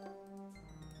too.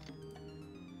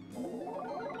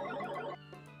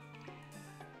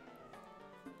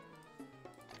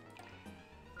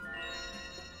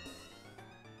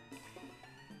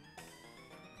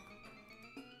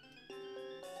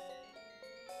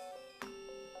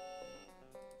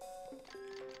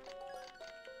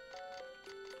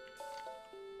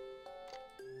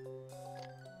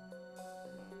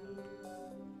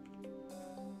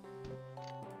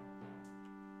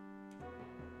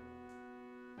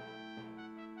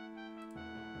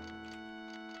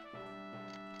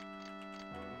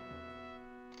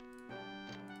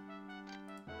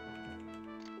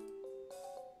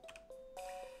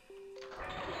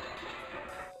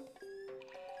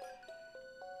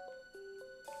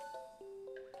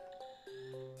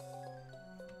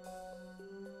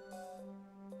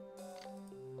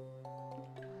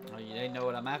 They know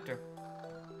what I'm after.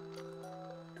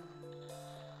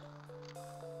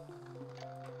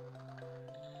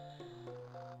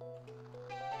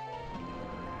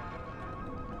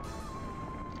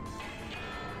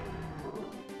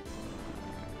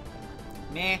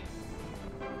 Meh.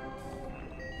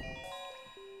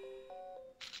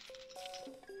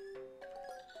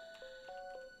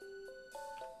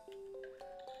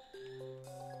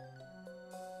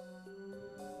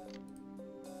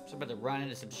 So I'm about to run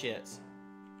into some shits.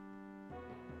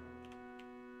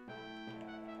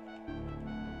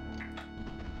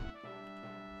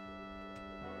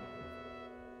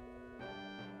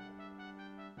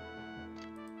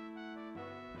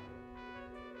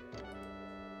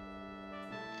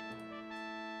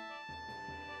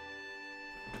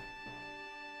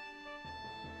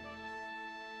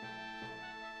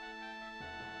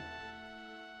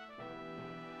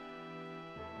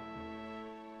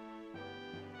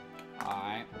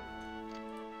 Alright.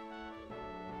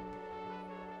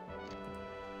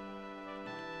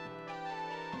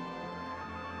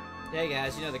 Hey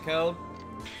guys, you know the code?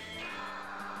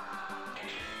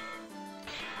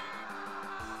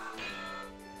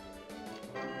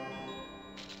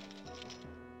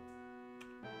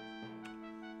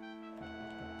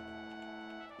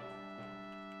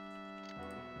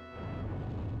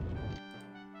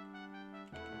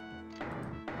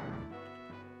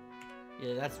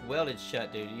 Yeah, that's welded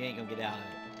shut, dude. You ain't gonna get out of it.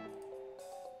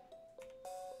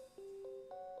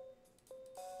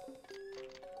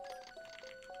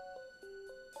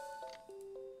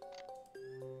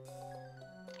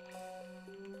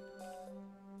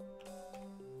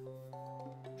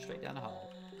 Straight down the hall.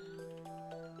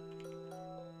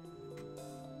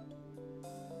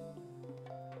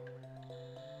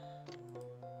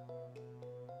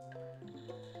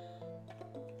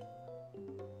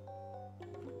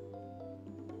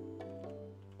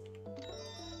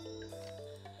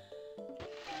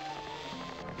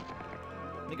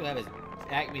 Look at that,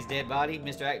 Acme's dead body,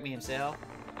 Mr. Acme himself.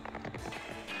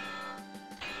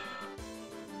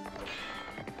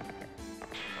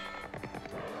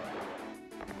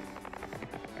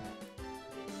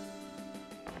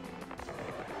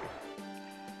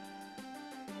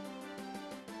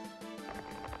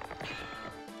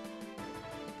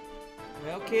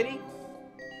 Well, kitty,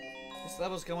 this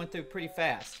level's going through pretty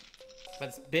fast, but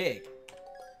it's big.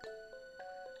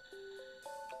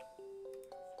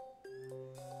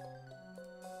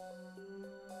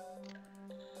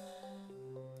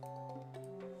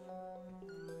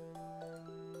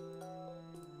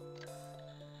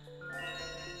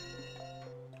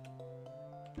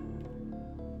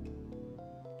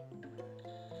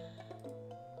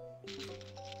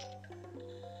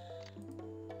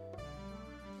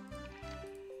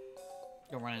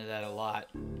 Gonna run into that a lot.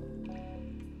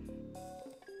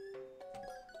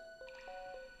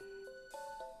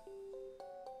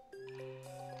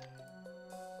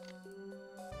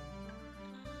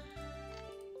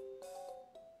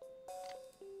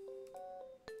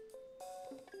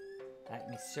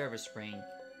 Acme service ring.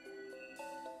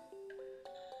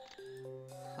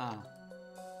 Huh.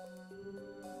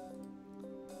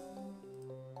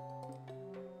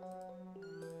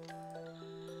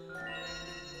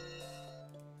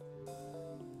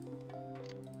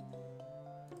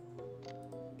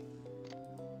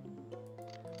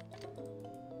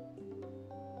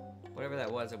 Whatever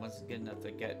that was, it wasn't good enough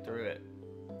to get through it.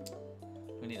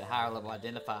 We need a higher level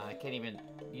identifier. I can't even,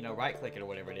 you know, right click it or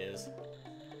whatever it is.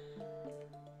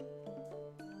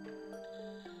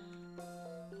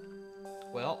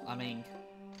 Well, I mean...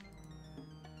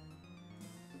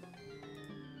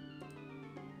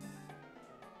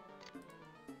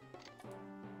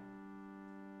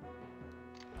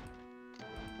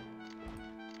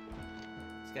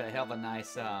 it's got a hell of a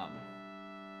nice,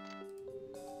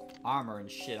 armor and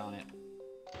shit on it.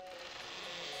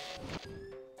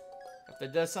 If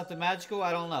it does something magical,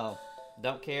 I don't know.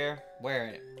 Don't care. Wear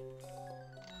it.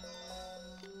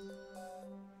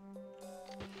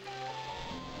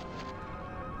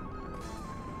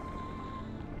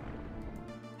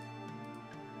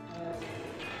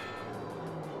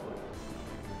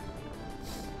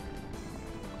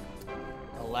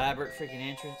 Elaborate freaking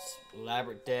entrance.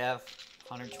 Elaborate death.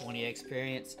 120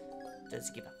 experience.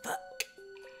 Doesn't give a fuck.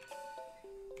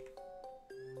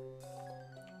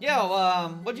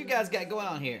 Yo, what you guys got going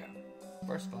on here?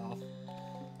 First of all,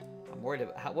 I'm worried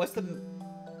about what's the...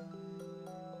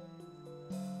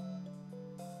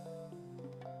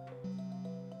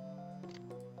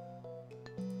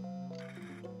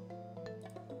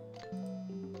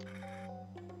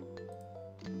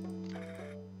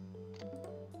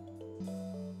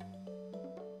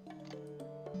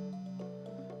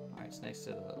 Alright, it's next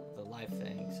to the life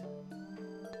things.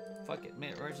 Fuck it,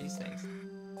 man, where's these things?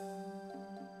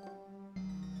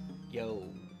 Yo.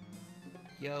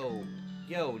 Yo.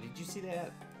 Yo, did you see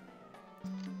that?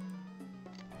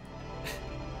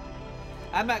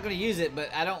 I'm not gonna use it,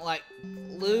 but I don't like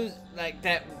lose like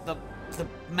that the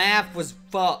math was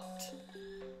fucked.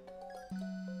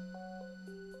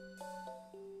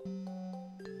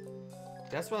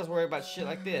 That's why I was worried about shit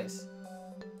like this.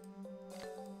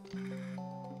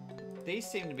 These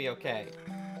seem to be okay.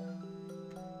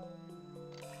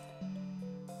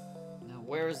 Now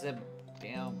where is the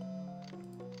damn...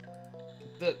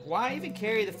 Look, why even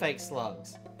carry the fake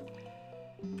slugs?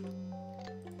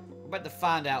 We're about to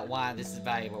find out why this is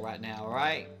valuable right now,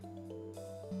 alright?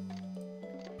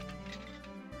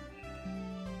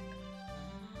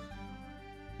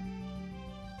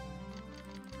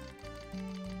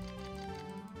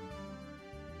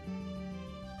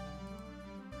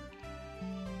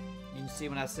 You can see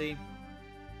what I see?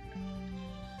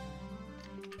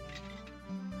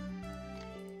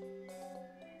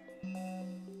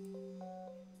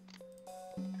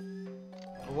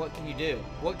 What can you do?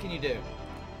 What can you do?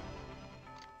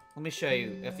 Let me show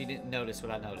you if you didn't notice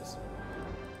what I noticed.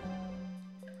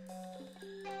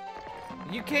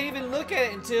 You can't even look at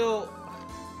it until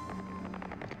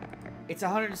it's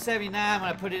 179. When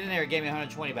I put it in there, it gave me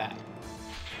 120 back.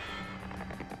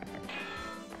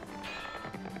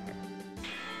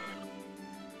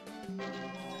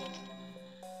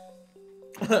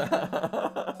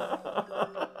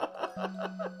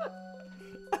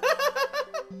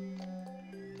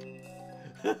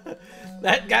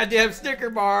 That goddamn sticker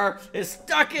bar is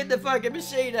stuck in the fucking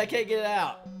machine. I can't get it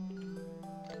out.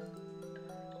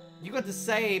 You got to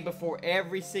save before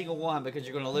every single one because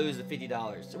you're going to lose the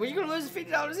 $50. Well, you're going to lose the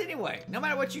 $50 anyway. No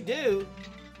matter what you do,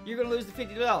 you're going to lose the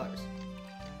 $50.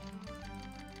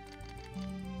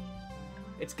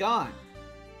 It's gone.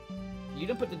 You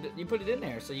don't put it in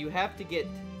there, so you have to get.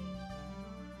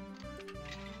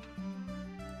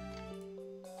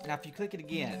 Now, if you click it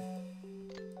again,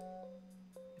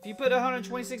 if you put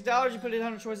 $126, you put it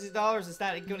 $126. It's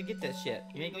not going to get that shit.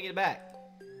 You ain't going to get it back.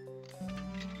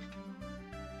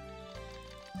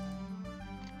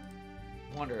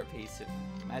 Wonder a piece of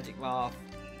magic moth.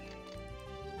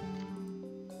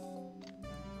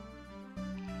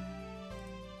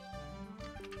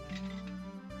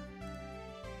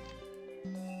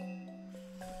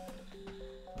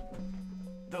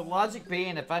 The logic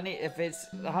being, if it's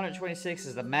 126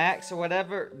 is the max or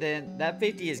whatever, then that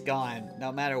 50 is gone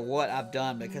no matter what I've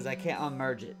done because I can't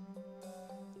unmerge it.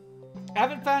 I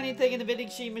haven't found anything in the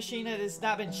vending machine that has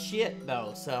not been shit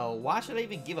though, so why should I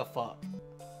even give a fuck?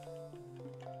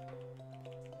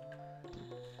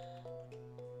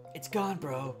 It's gone,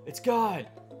 bro. It's gone.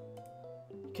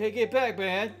 Can't get back,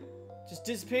 man. Just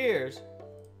disappears.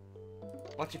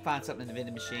 Watch you find something in the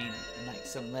vending machine and like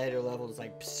some later level that's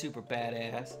like super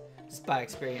badass. Just by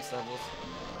experience levels.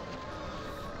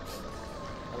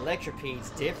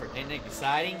 Electropede's different. Ain't it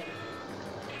exciting?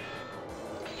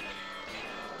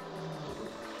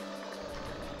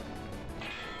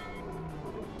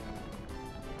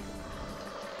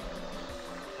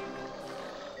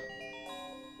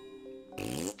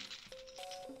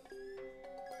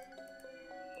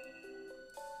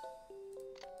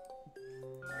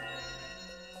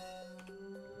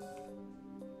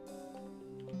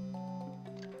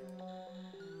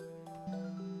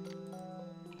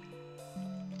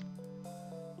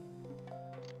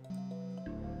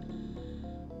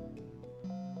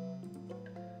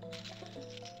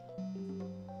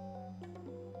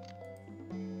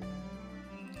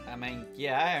 I mean,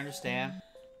 yeah, I understand.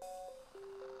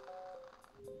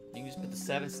 You can just put the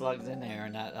 7 slugs in there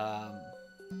and not,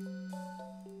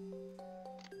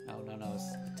 no,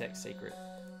 it's the tech secret.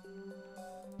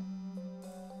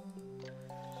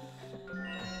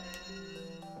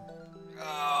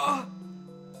 Oh,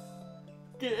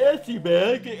 get antsy,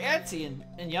 man. Get antsy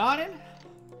and yawning.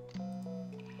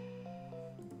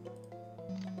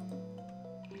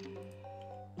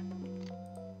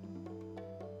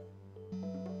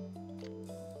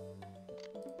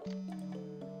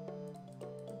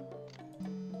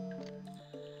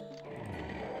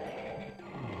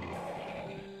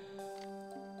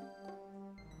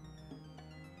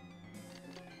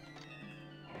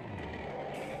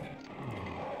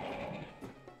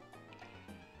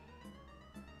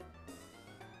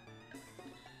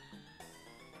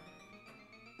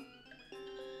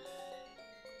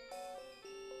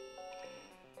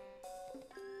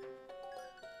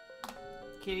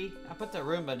 Kitty, I put the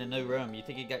Roomba in a new room. You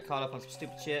think he got caught up on some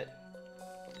stupid shit?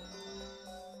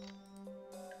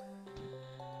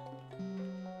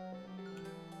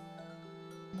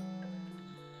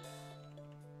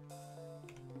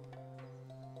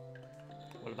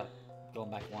 What about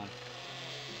going back one?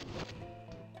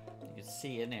 You can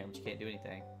see in there, but you can't do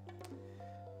anything.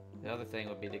 The other thing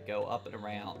would be to go up and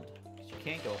around. Because you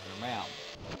can't go up and around.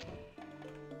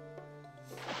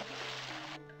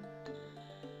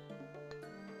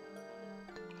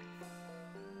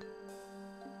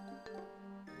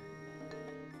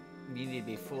 You need to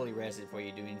be fully rested before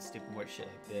you do any stupid more shit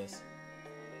like this.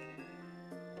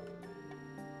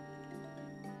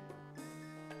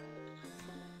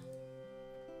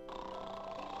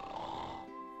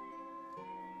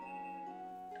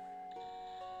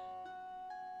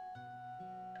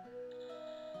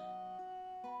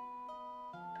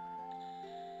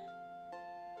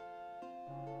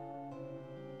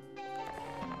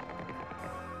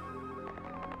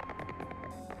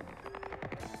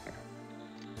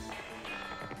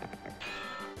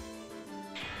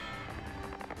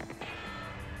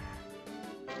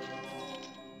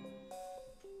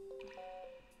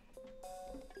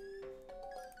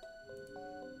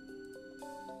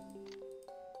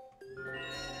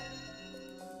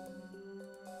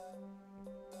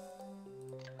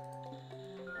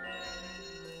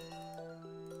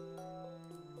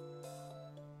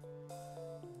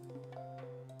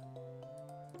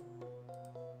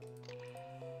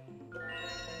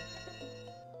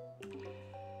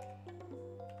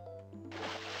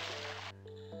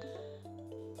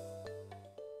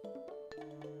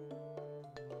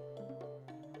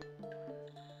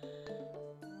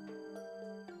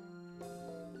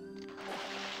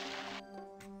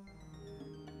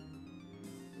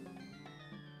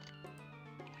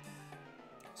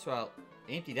 So I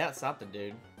emptied out something,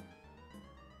 dude.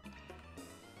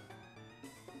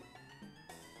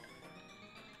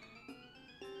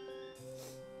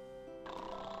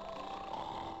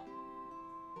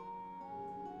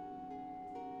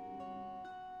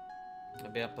 I'll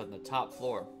be up on the top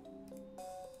floor.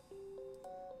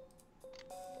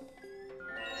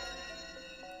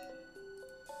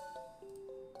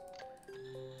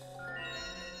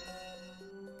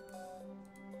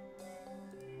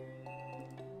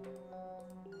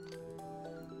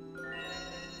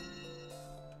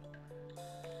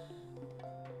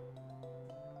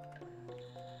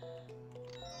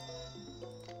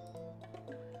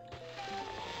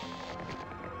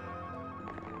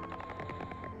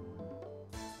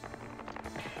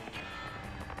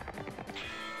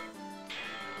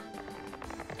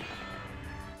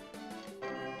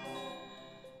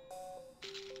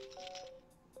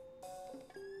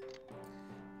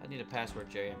 I need a password,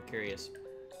 Jerry. I'm curious.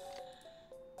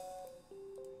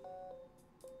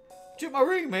 Shoot my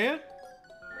ring, man!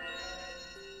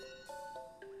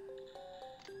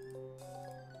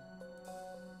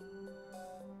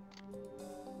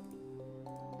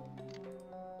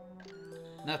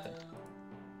 Nothing.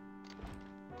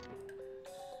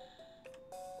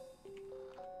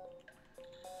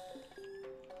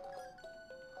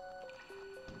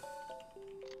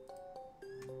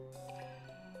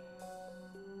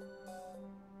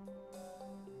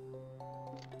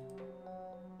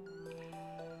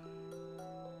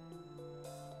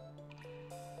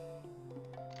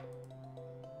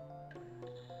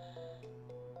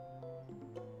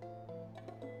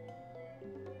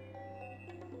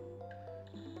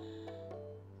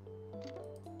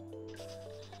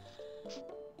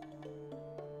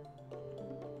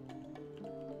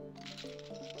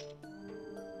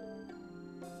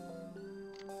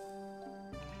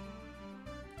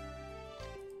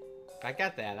 I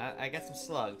got that. I got some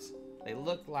slugs. They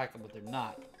look like them, but they're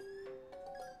not.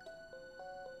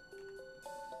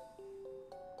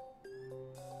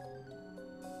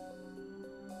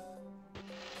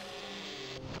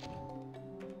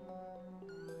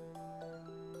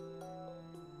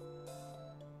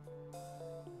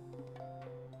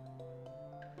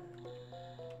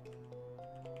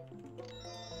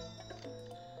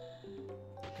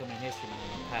 Becoming history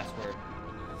and password.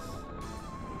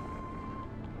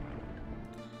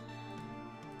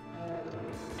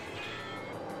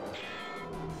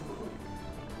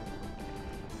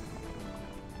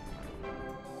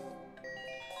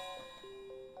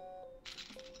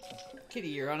 Kitty,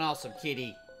 you're an awesome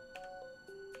kitty.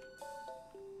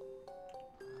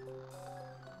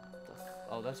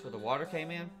 Oh, that's where the water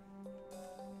came in?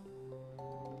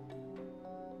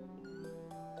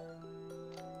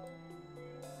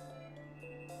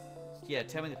 Yeah,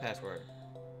 tell me the password.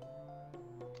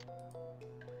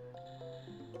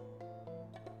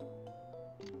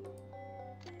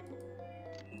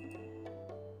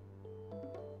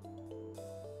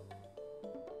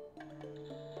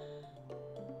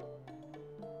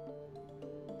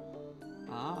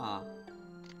 Ah.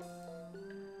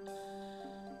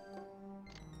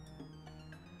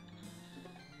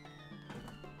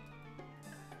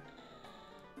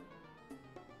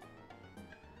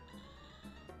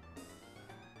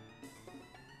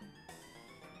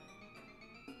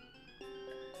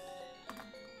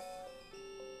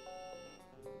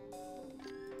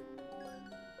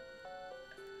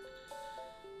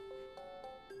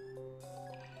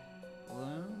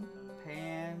 Bloom,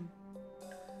 pan,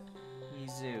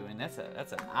 Zoo, and that's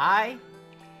an I.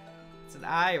 It's an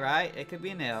I, right? It could be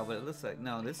an L, but it looks like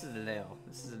no. This is an L.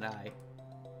 This is an I.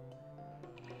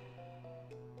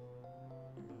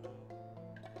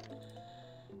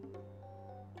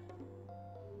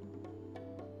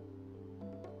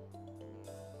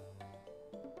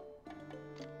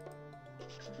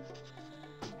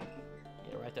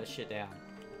 Yeah, write that shit down.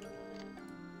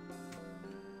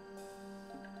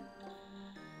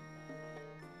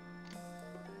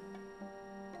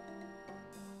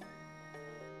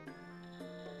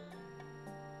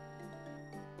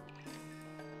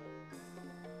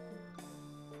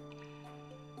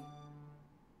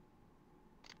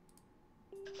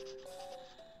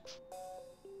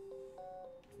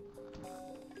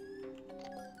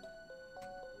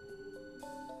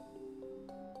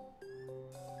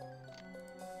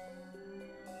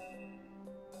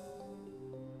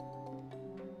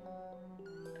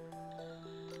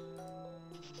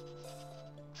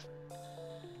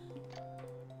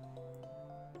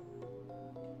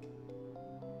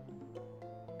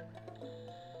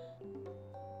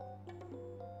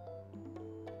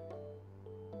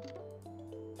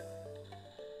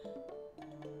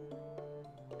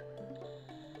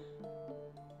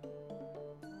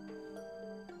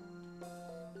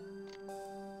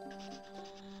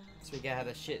 we gotta have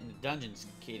that shit in the dungeons,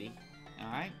 kitty.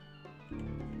 Alright.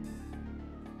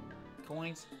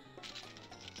 Coins.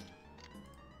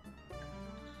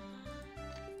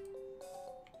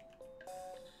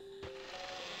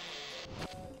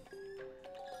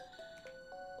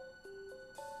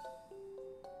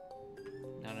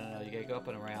 No, you gotta go up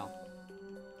and around.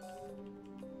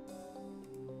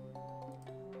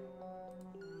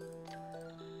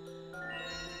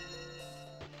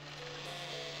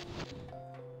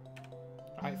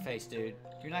 Alright, face dude.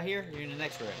 You're not here, you're in the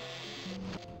next room.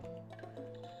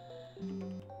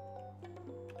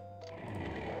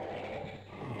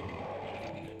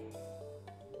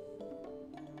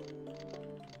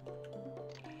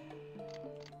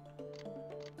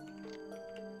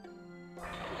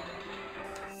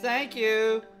 Thank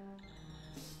you!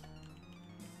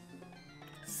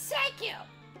 Thank you!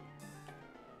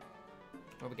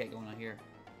 What we got going on here?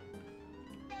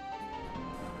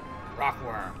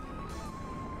 Rockworm.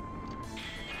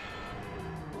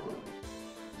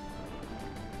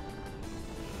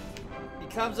 He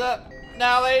comes up,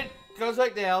 now it goes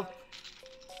back down.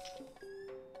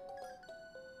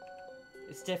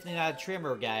 It's definitely not a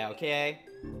trimmer guy, okay?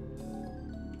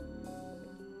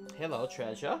 Hello,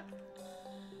 treasure.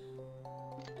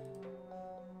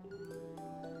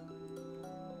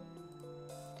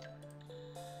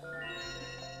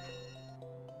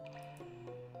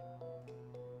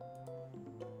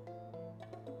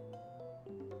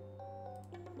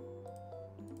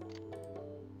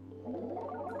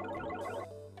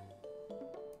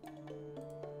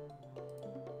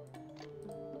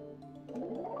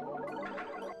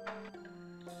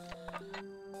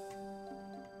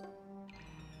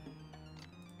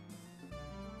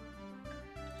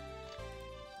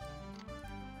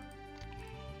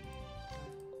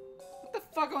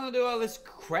 Fuck, I'm gonna do all this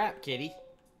crap, kitty.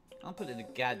 I'll put it in the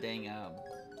goddamn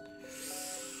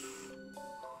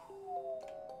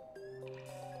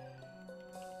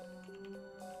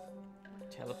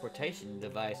teleportation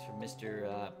device for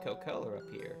Mr. Coca-Cola up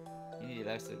here. You need to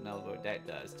actually know what that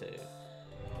does too.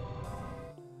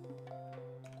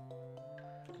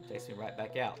 Takes me right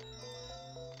back out.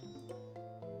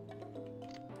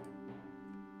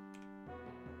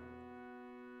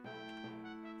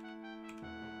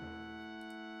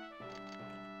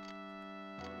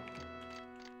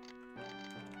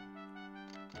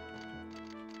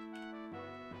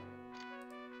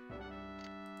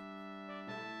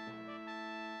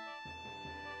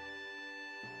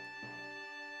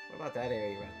 What about that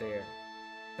area right there?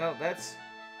 No, is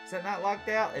that not locked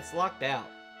out? It's locked out.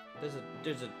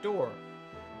 There's a door.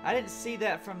 I didn't see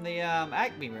that from the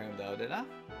Acme room though, did I?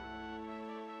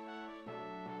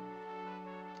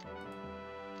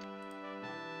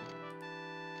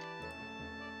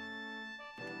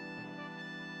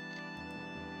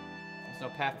 There's no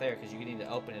path there because you need to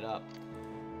open it up.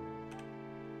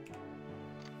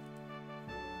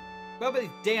 What about these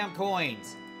damn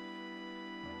coins?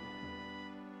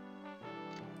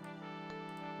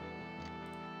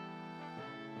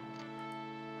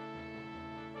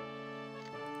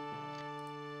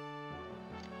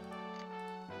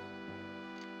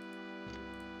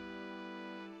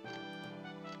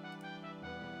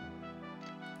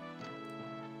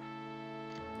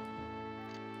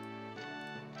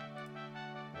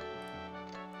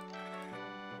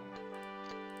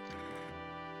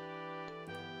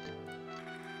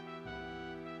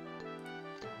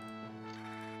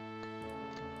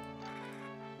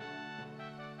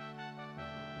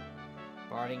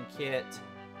 Barding kit.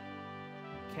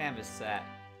 Canvas sack.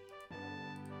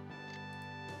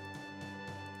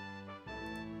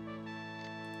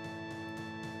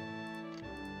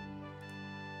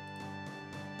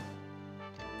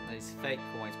 These fake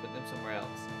coins, put them somewhere else.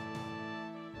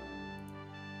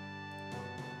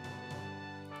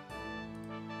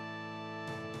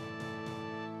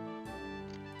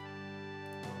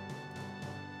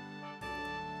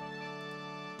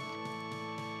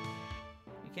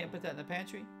 Can't put that in the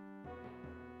pantry?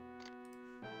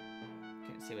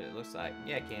 Can't see what it looks like.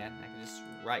 Yeah, I can. I can just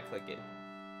right click it.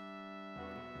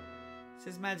 It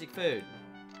says magic food.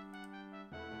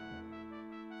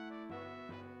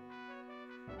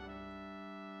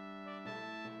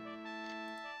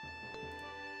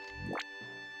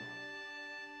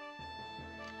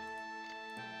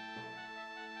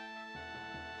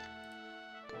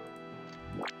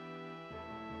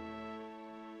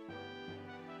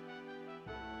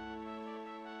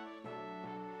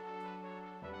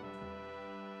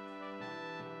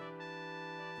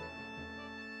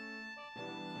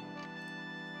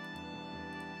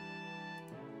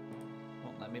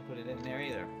 Let me put it in there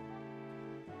either.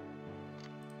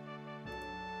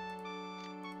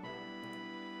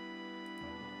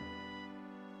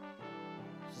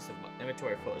 So my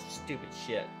inventory full of stupid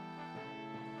shit.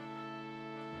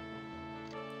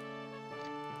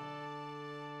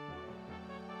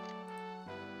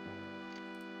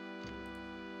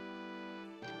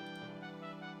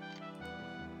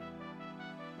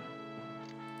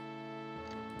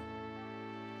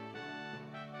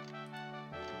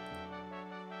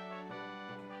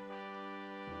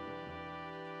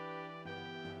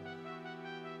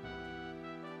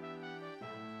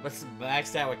 What's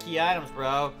maxed out with key items,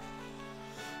 bro?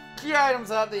 Key items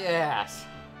out the ass.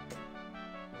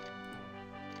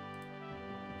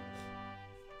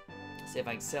 See if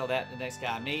I can sell that to the next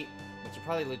guy I meet, which is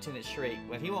probably Lieutenant Shriek.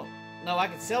 But he won't. No, I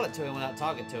can sell it to him without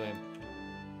talking to him.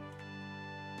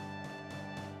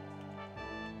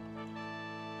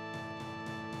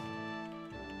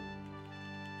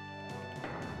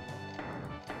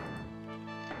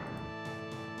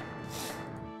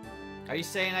 Are you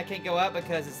saying I can't go up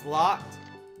because it's locked?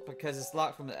 Because it's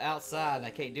locked from the outside and I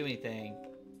can't do anything.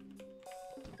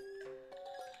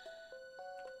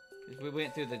 We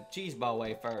went through the cheese ball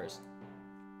way first.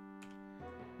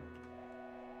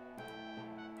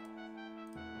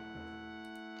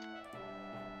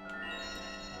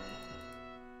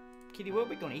 Kitty, what are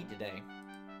we gonna eat today?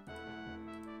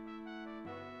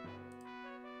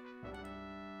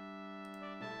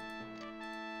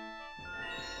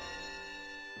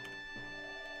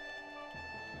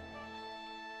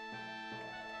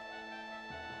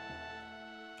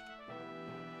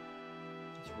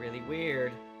 Really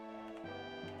weird.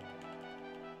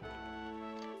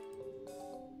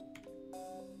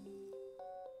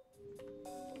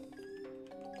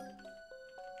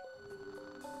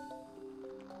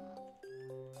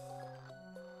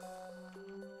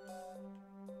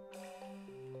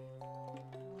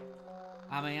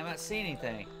 I mean, I'm not seeing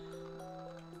anything.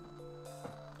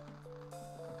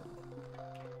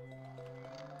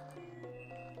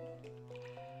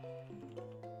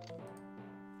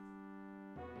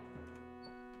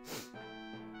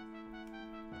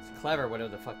 Clever, whatever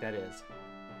the fuck that is.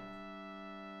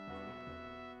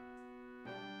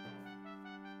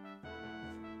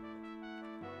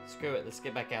 Screw it, let's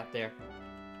get back out there.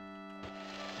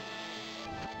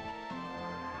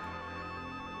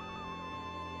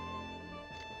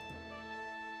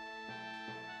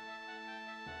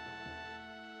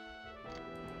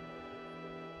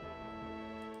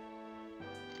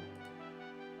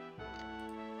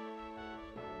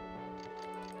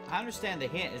 I understand the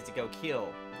hint is to go kill.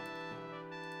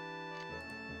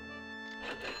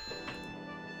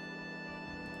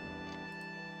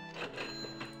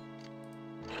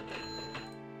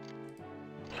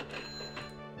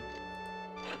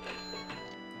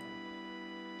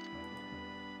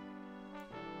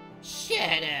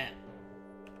 Shut up.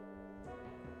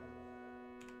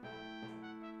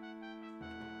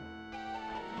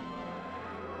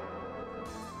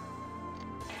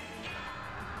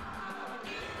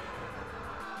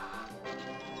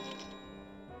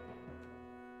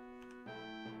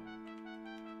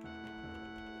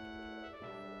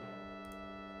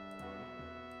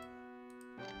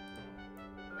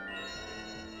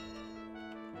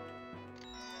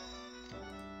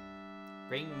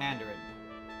 Green Mandarin.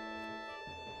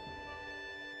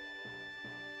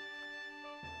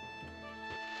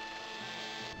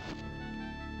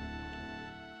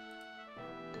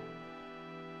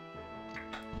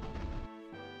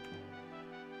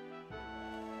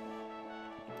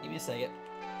 Give me a second.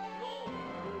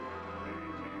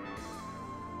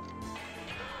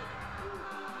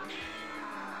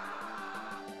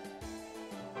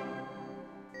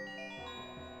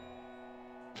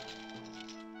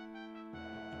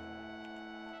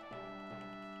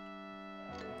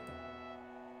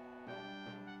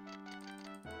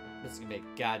 This is gonna be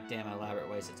a goddamn elaborate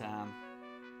waste of time.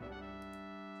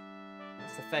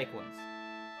 It's the fake ones.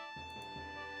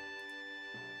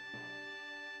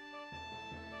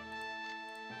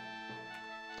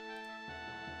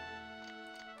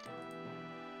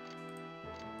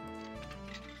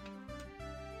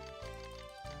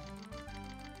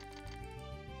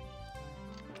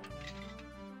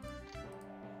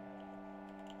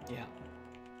 Yeah.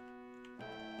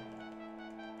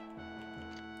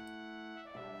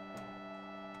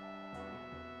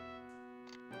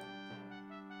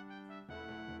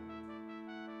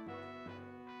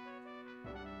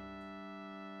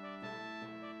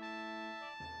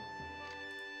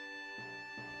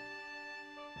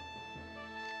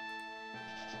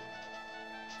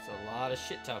 It's a lot of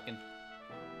shit talking.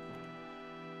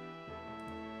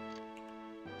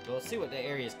 We'll see what the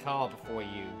area is called before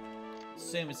you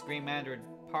assume it's Green Mandarin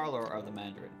Parlor or the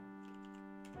Mandarin.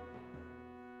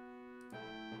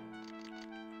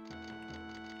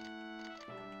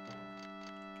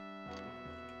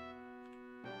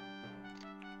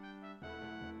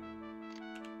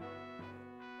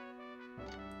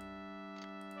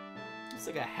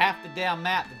 Still got half the damn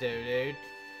map to do, dude.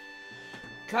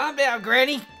 Calm down,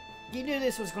 Granny. You knew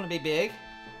this was going to be big.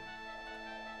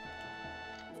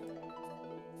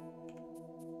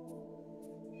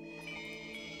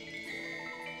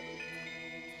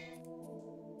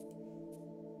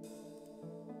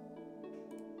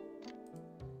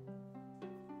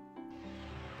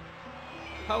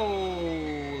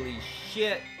 Holy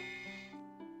shit.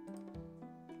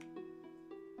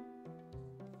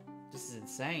 This is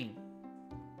insane.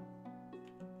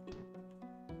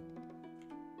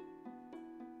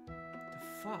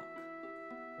 The fuck?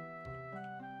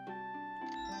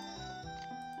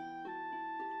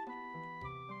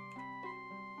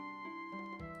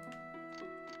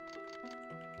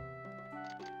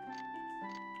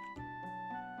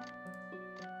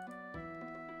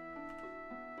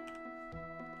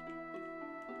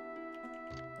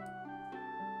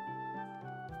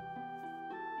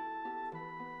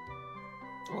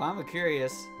 Well, I'm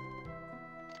curious.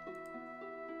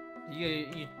 Are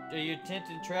you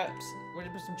attempting traps? Where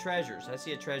did you put some treasures? I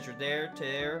see a treasure there,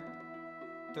 there.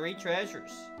 3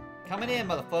 treasures. Coming in,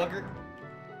 motherfucker.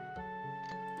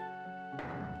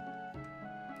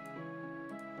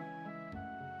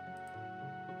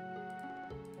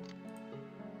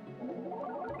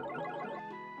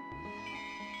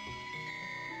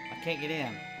 I can't get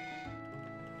in.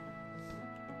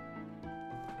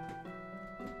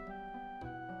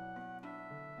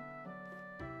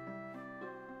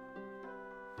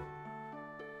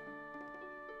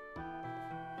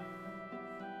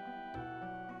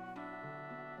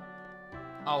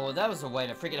 Oh, well, that was a way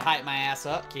to freaking hype my ass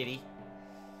up, kitty.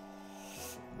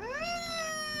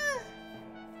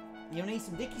 You wanna eat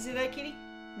some dickies today, kitty?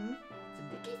 Hmm? Some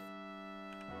dickies?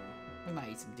 We might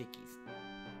eat some dickies.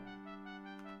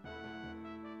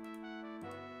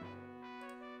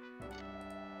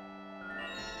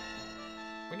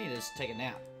 We need to just take a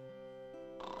nap.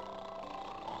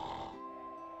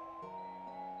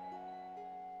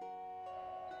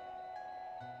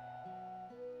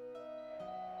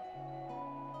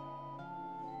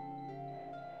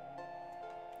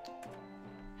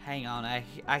 Hang on,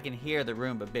 I can hear the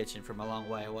Roomba bitching from a long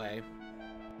way away.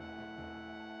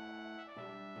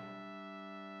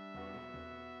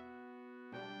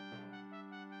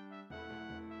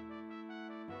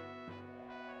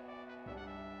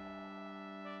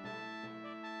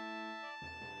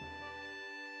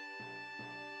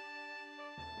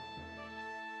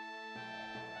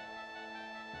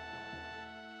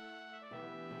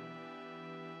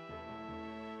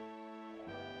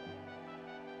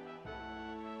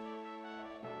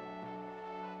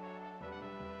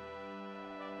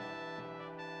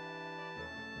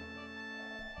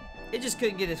 It just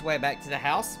couldn't get its way back to the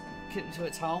house, to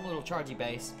its home, little chargy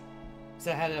base.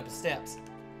 So I had it up the steps.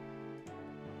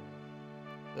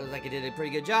 Looks like it did a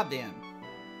pretty good job then.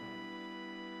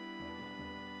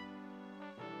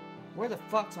 Where the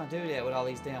fuck's my dude at with all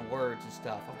these damn words and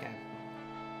stuff? Okay.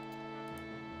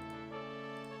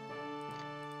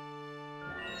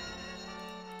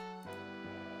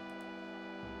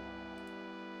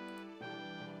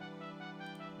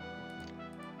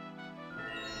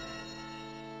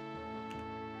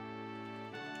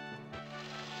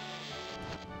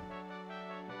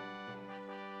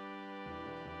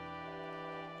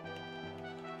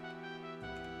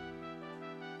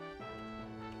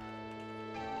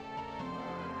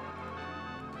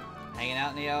 Hanging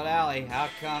out in the old alley. How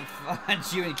come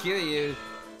find you and kill you?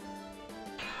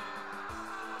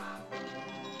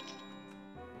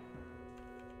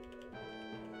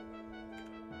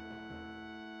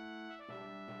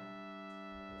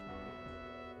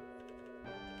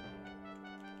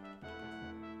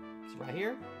 Is it right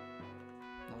here?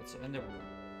 No, it's in the room.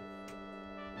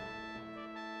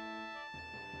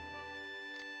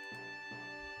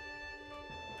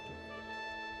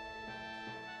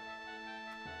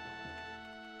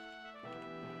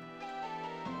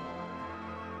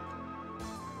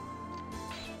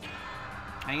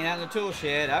 Hanging out in the tool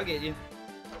shed, I'll get you.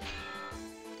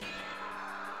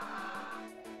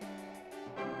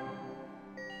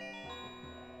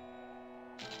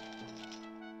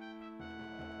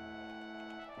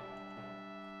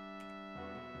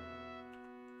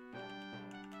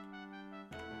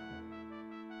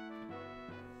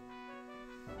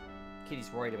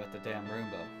 Kitty's worried about the damn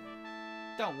Roomba.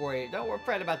 Don't worry,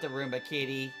 fret about the Roomba,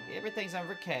 Kitty. Everything's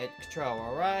under control,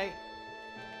 alright?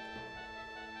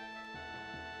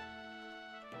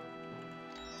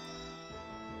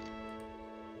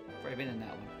 Been in that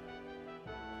one.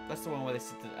 That's the one where they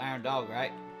sit the iron dog,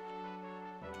 right?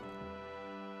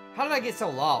 How did I get so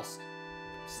lost?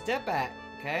 Step back,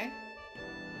 okay?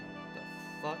 The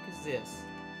fuck is this?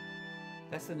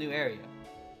 That's the new area.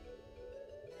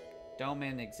 Dome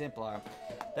and Exemplar.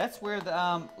 That's where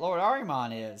the Lord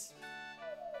Ahriman is.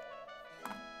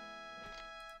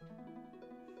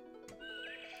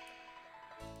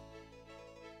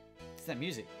 It's that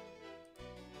music.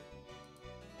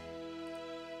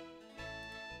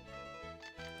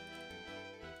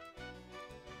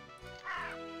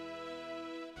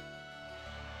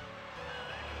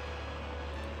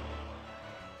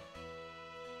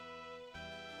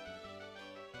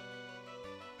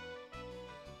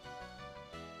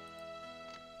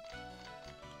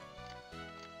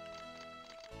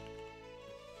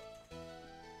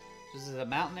 This is a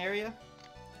mountain area.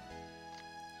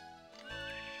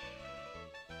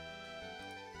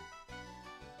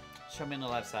 Show me on the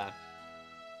left side.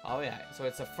 Oh yeah, so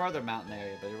it's a further mountain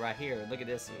area, but right here, look at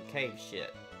this little cave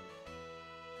shit.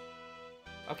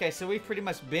 Okay, so we've pretty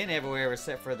much been everywhere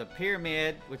except for the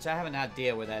pyramid, which I have an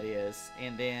idea where that is,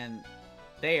 and then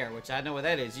there, which I know where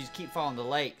that is. You just keep following the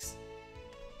lakes.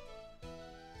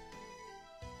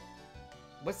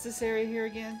 What's this area here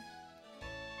again?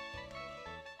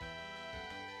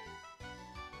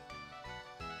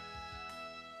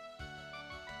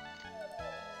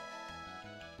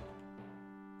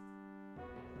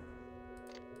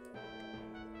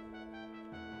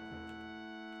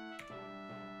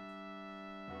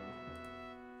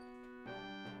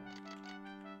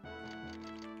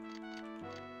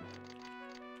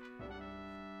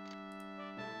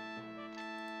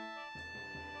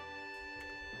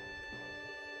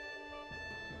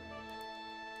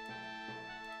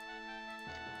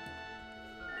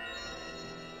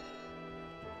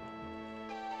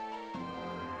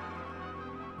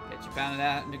 You found it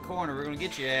out in the corner. We're gonna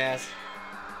get your ass.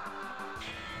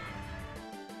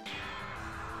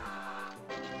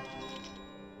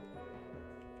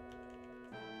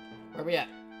 Where we at?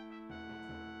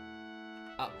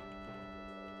 Up.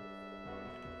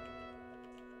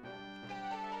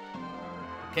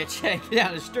 Catch you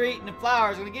down the street and the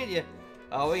flower's gonna get you.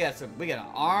 Oh, we got an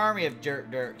army of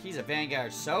jerk dirt. He's a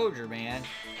vanguard soldier, man.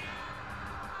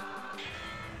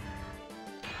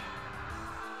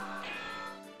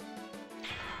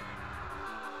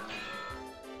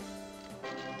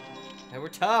 They were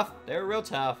tough. They were real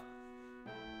tough.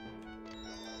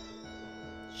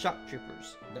 Shock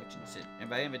troopers. Induction and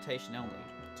by invitation only.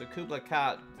 So Kublai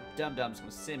Khan Dum-Dum's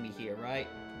gonna send me here, right?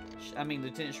 I mean,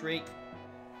 Lieutenant Shriek.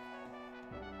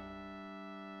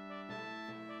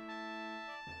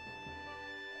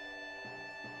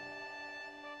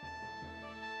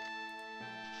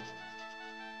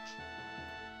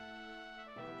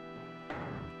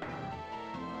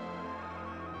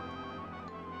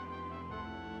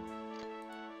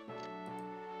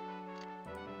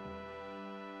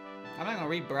 I'm not gonna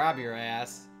re-bribe your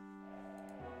ass.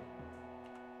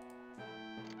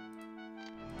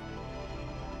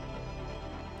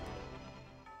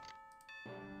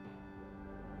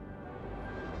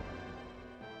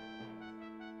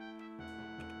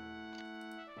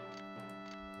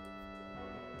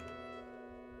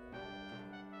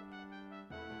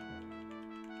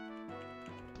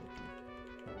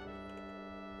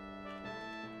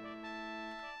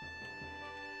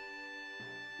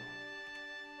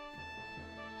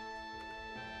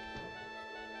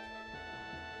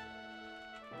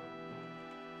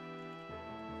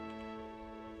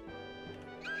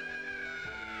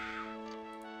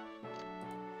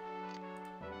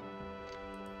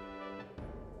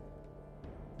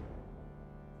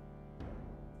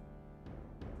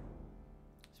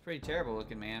 It's pretty terrible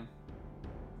looking, man.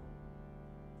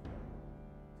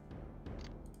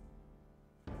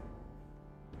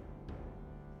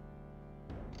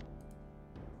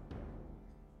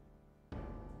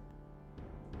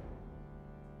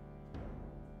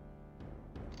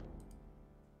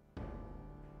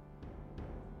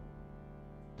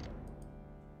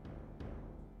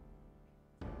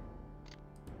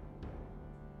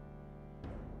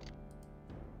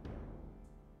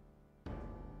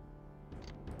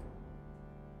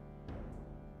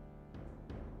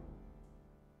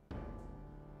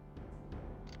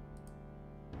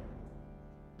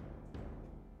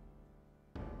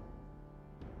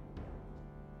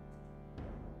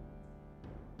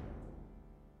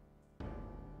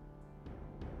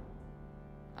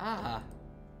 Ah.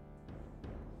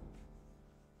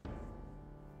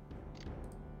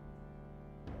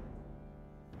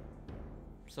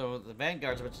 So the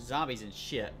vanguard's a bunch of zombies and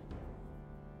shit.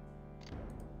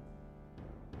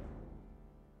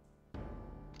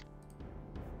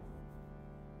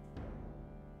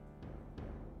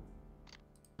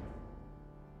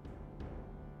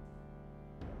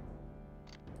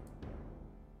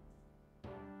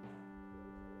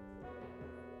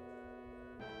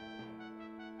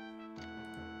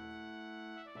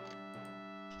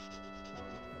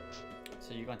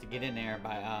 So you're going to get in there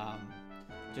by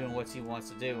doing what he wants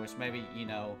to do, which maybe, you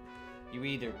know,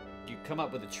 you come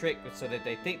up with a trick so that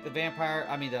they think the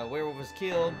werewolf was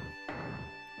killed.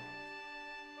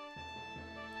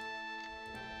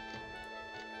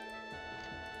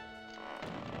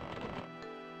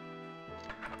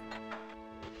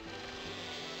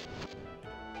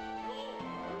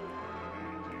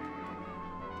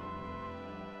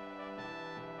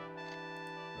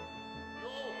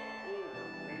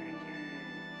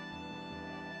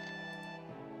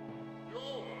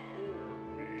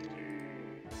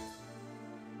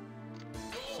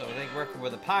 So they're working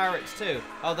with the pirates too.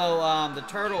 Although the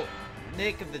turtle,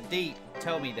 Nick of the Deep,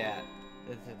 told me that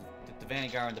the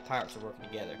vanguard and the pirates are working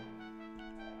together.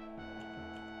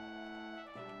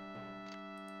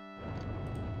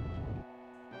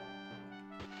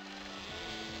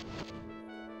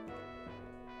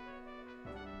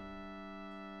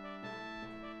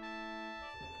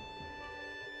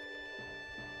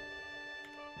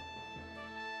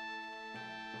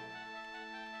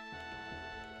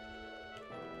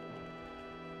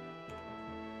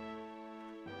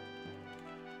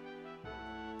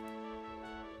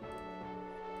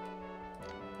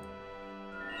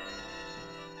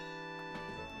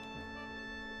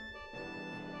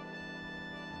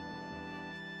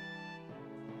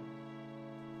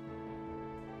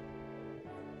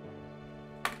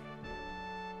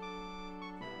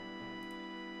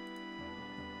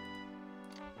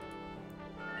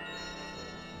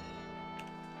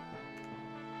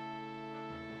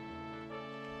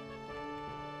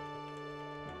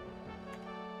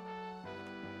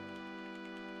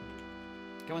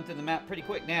 Going through the map pretty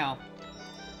quick now.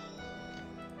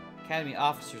 Academy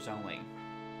officers only.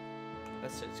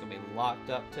 That's it's gonna be locked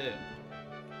up too.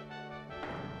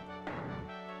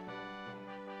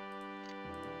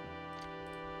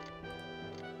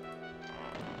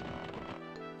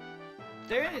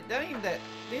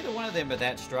 Neither one of them are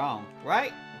that strong,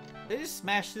 right? They just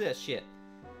smashed through that shit.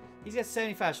 He's got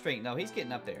 75 strength. No, he's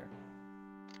getting up there.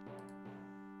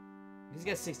 He's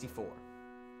got 64.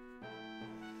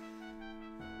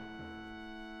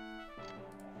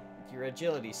 Your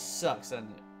agility sucks, doesn't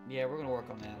it? Yeah, we're gonna work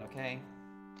on that, okay?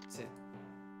 So,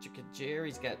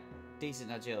 Jerry's got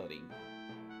decent agility.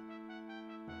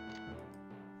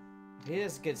 He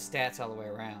has good stats all the way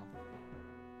around.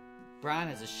 Brian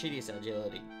has the shittiest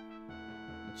agility.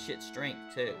 And shit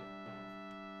strength, too.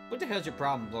 What the hell's your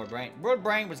problem, Lord Brain? Lord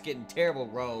Brain was getting terrible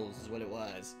rolls, is what it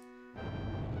was.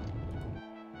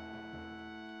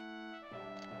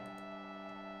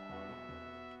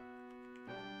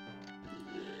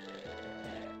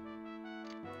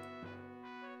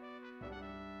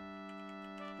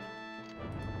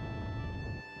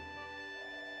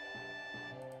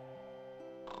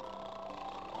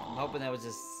 I'm hoping that was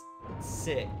just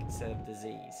sick instead of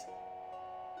disease.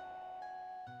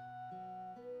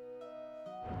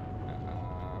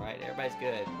 Alright, everybody's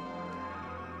good.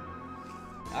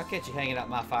 I'll catch you hanging up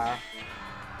my fire.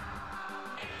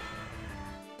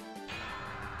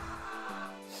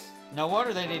 No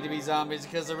wonder they need to be zombies,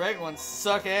 because the regular ones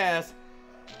suck ass.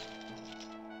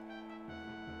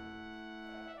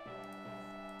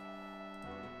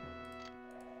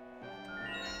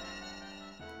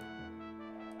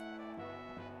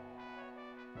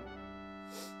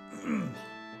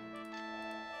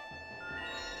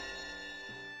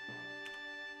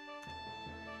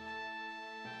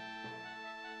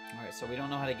 Alright, so we don't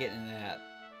know how to get in that.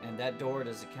 And that door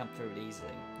doesn't come through it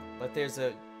easily. But there's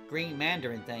a green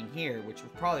mandarin thing here, which is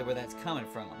probably where that's coming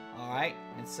from. Alright?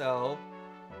 And so,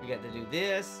 we got to do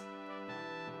this.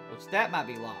 Which, that might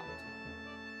be locked.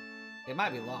 It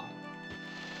might be locked.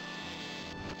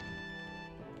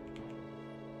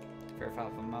 Verify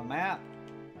from my map.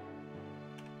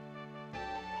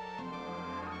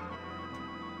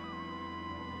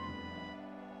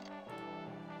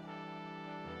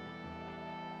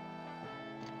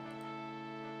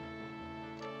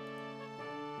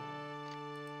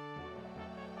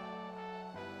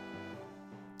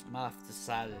 Muff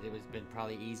decided it was been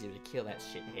probably easier to kill that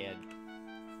shithead.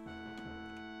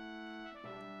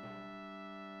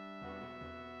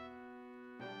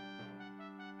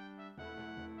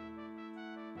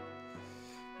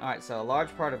 Alright, so a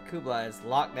large part of Kublai is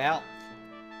locked out.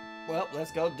 Well,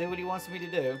 let's go do what he wants me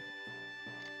to do.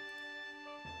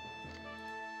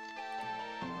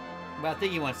 What I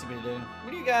think he wants me to do.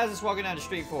 What are you guys just walking down the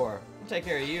street for? I'll take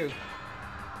care of you.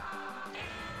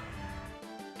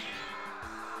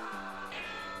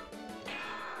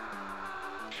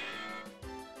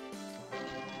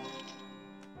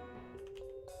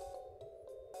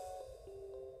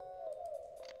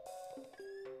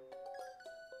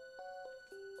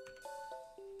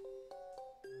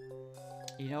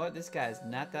 You know what? This guy's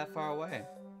not that far away.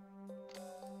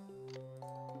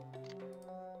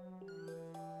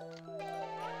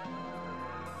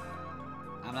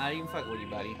 I'm not even fucking with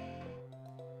you, buddy.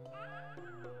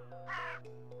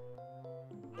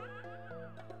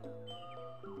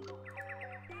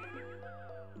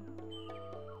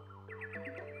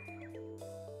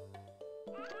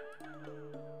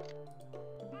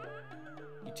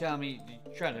 You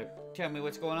trying to tell me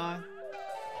what's going on?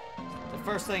 The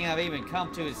first thing I've even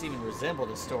come to is even resemble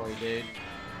the story, dude.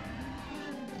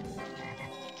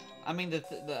 I mean,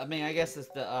 I guess it's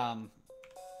the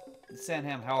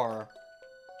Sandham horror.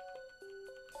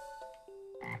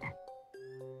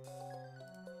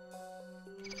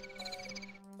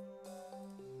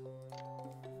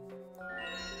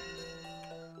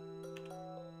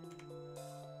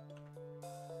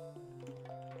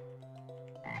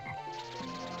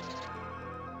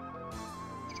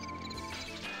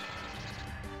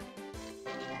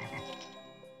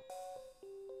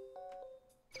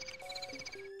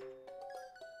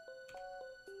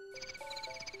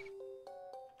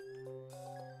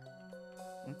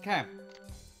 Okay.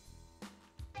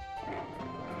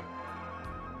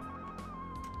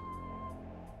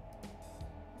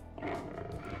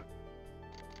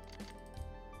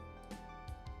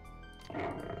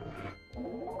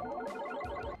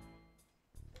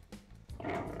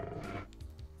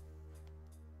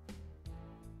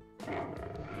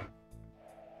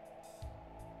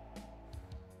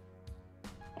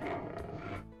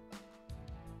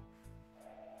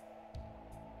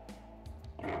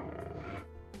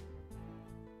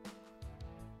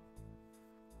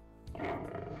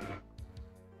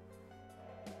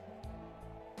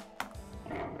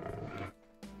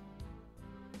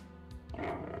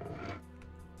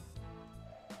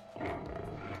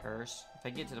 If I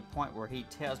get to the point where he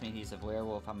tells me he's a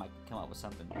werewolf, I might come up with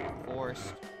something forced.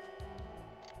 How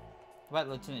about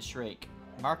Lieutenant Shriek?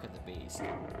 Mark of the Beast.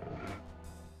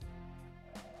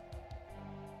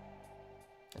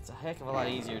 It's a heck of a lot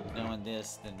easier doing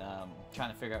this than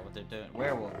trying to figure out what they're doing.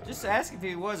 Werewolf. Just ask if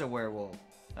he was a werewolf.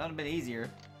 That would have been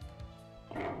easier.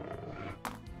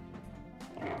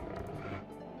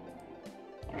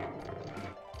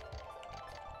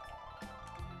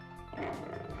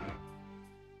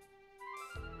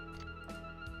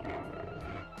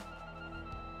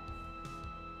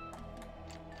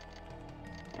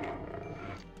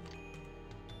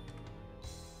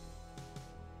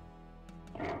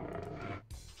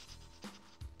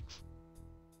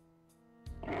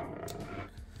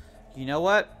 You know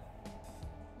what?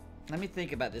 Let me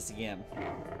think about this again.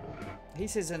 He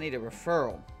says I need a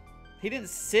referral. He didn't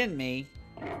send me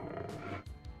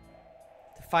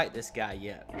to fight this guy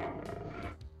yet.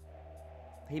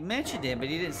 He mentioned him, but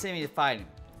he didn't send me to fight him.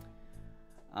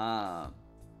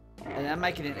 And I'm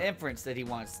making an inference that he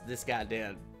wants this guy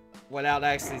dead without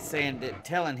actually saying that,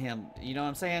 telling him. You know what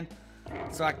I'm saying?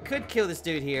 So I could kill this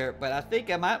dude here, but I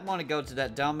think I might want to go to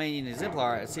that Dominion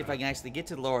Exemplar and see if I can actually get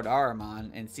to Lord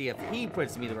Ahirman and see if he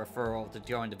puts me the referral to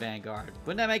join the vanguard.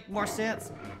 Wouldn't that make more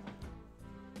sense?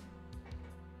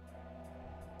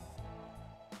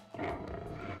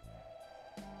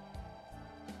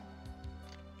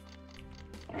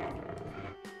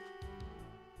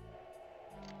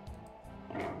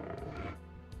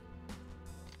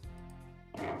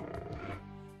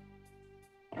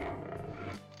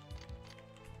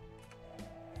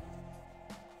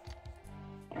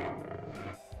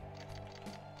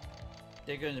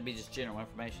 They're going to be just general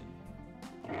information.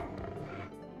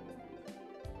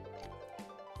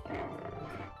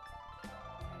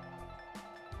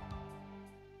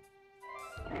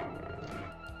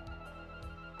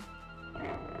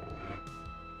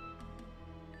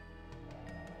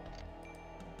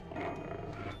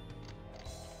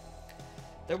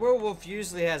 The werewolf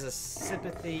usually has a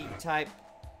sympathy type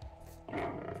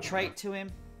trait to him.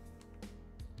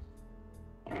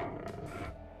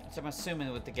 So I'm assuming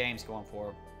what the game's going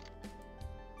for.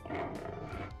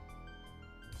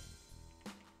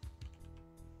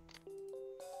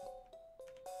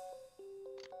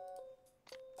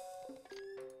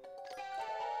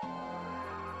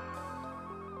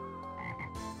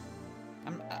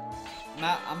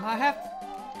 I might have to,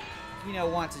 you know,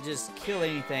 want to just kill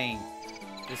anything.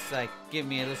 Just like give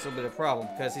me a little bit of problem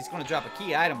because he's going to drop a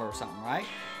key item or something, right?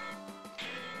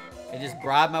 And just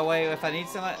bribe my way if I need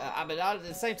something. But at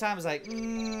the same time, it's like,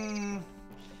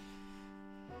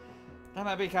 that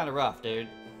might be kind of rough, dude.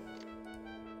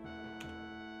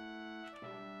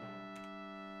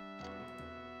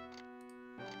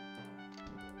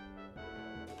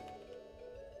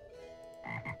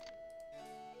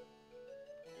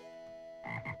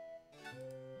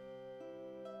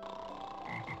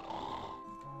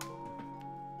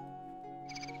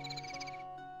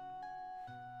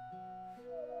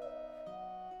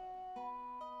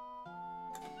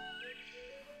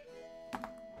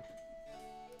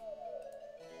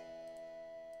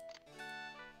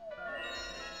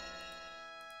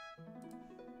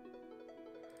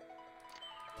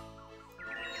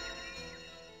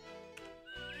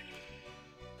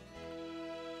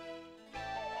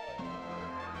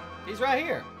 right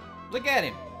here. Look at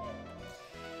him.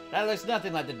 That looks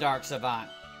nothing like the Dark Savant.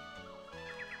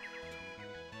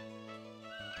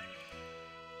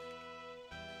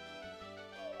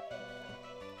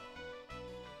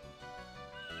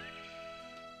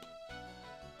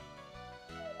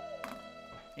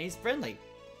 He's friendly.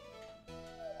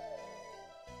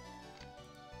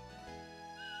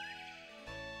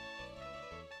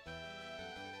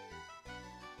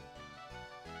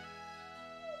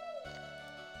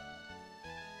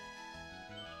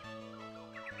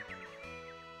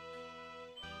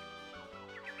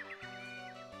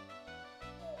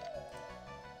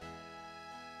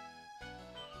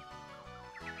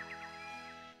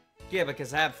 Yeah,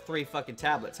 because I have 3 fucking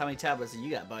tablets. How many tablets do you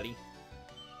got, buddy?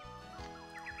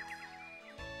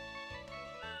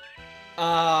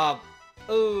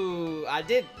 Ooh, I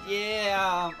did,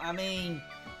 yeah, I mean,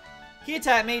 he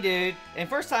attacked me, dude, and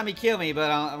first time he killed me,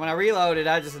 but when I reloaded,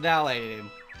 I just annihilated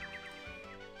him.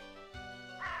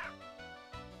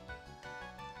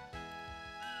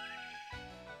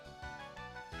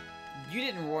 You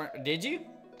didn't warn, did you?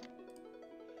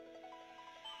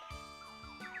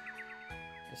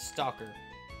 A stalker.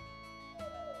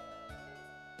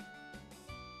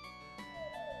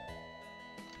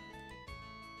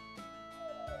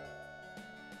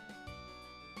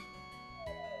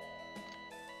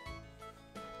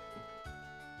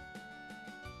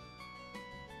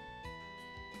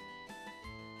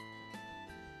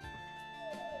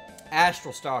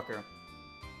 Astral stalker.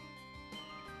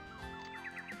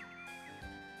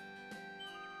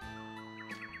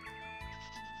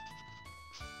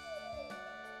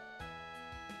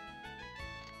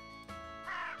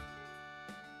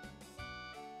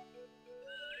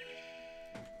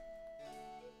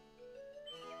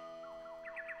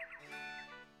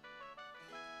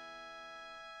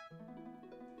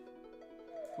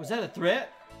 Was that a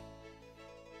threat?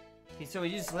 So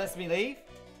he just lets me leave?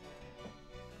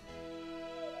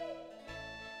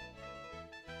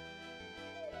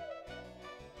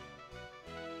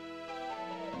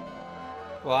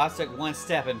 Well, I took 1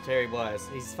 step and there he was.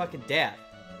 He's fucking dead.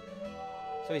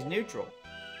 So he's neutral.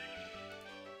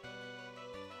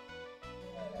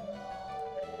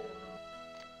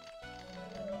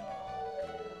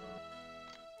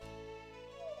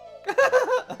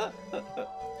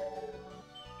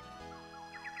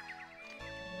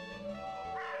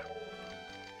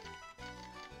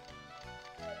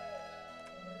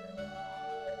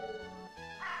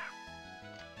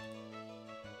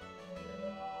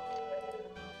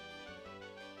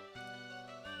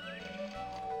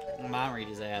 Mind read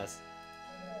his ass.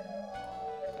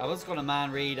 I was gonna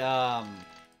mind read,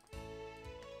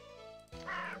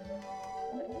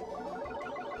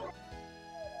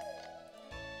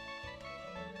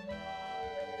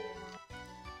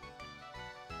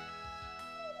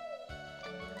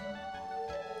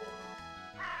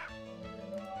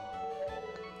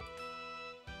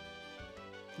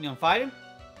 You gonna fight him?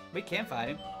 We can fight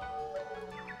him.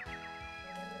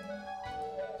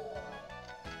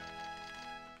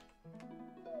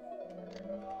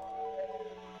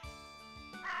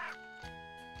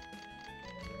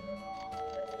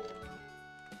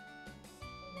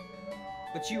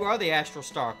 But you are the Astral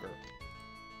Stalker.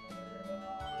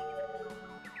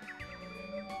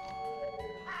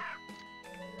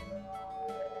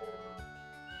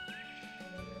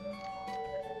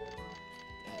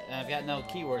 And I've got no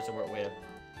keywords to work with.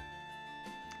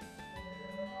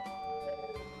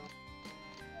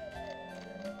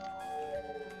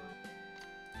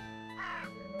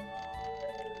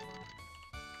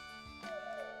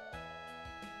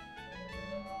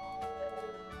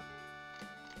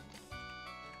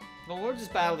 The Lord's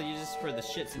battle uses for the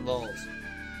shits and lulls.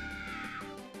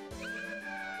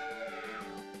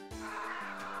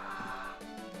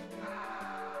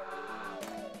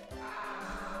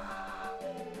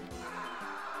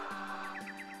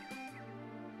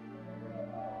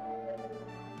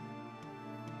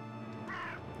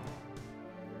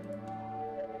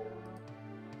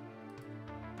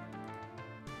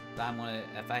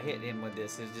 If I hit him with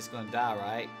this, he's just gonna die,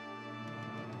 right?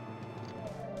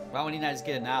 Why would he not just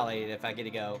get annihilated if I get to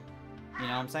go? You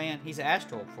know what I'm saying? He's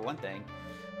astral, for one thing.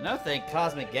 Another thing,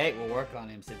 Cosmic Gate will work on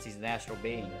him since he's an astral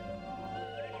being.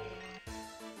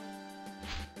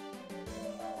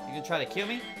 You gonna try to kill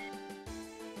me?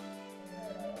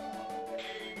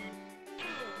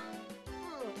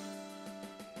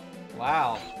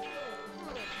 Wow.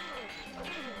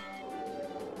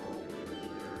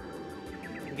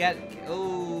 You got...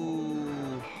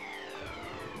 Ooh.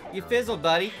 You fizzled,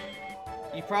 buddy.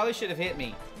 You probably should have hit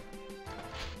me.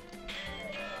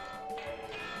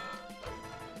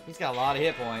 He's got a lot of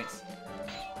hit points.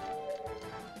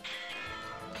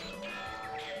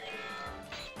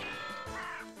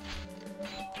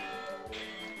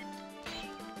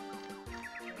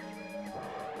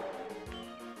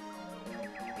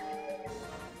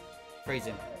 Freeze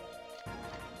him.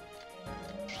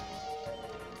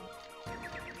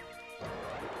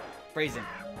 Freeze him.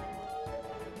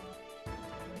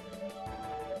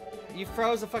 You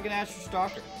froze a fucking Astral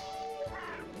Stalker.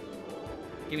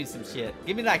 Give me some shit.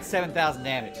 Give me like 7,000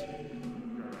 damage.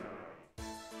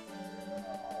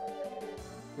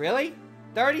 Really?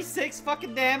 36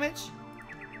 fucking damage?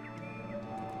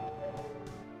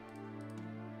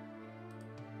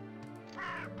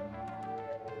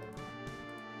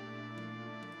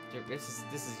 Dude, this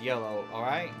is yellow,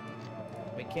 alright?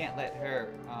 We can't let her,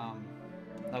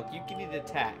 no, you can need to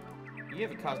attack. You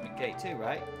have a Cosmic Gate too,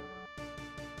 right?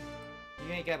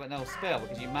 You ain't got but no spell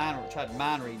because you tried to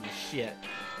mind read this shit.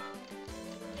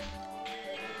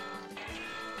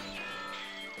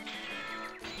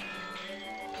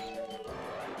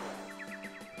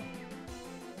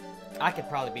 I could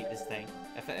probably beat this thing.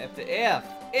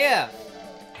 If.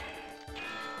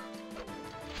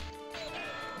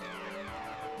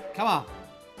 Come on.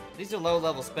 These are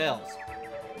low-level spells.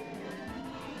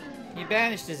 You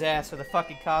banished his ass for the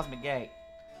fucking Cosmic Gate.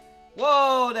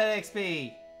 Whoa, that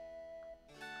XP!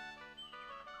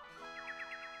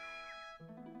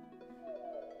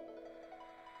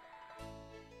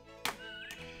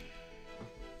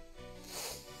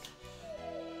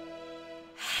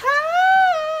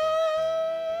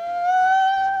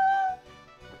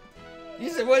 You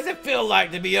said, what does it feel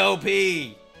like to be OP?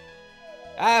 I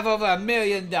have over $1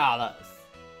 million.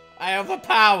 I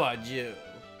overpowered you.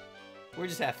 We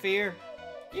just have fear.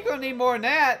 You're gonna need more than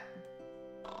that.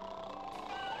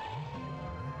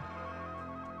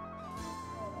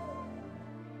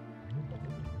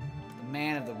 The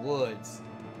man of the woods.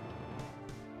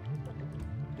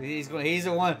 He's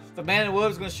the one. The man of the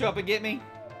woods is gonna show up and get me.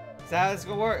 Is that how it's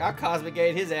gonna work? I'll Cosmic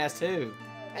Gate his ass too.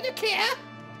 I don't care.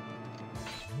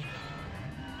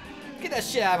 Get that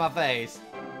shit out of my face.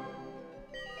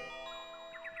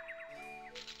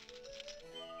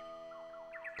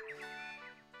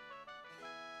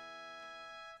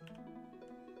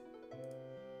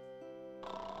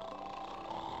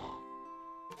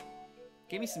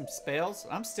 Give me some spells.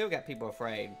 I'm still got people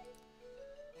afraid.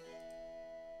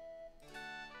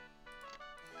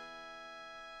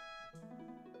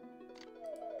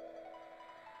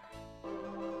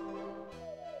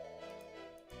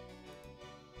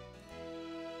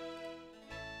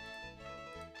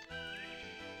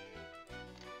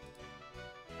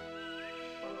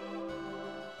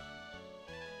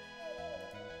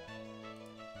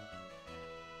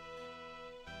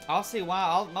 I'll see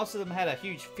why. Most of them had a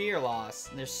huge fear loss,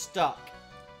 and they're stuck.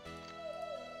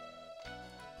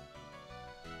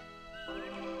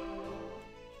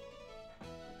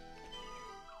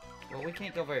 Well, we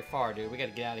can't go very far, dude. We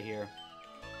gotta get out of here.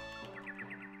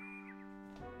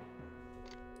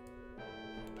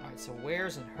 Alright, so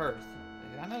where's in Hearth?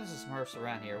 I know there's some Hearths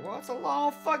around here. Well, it's a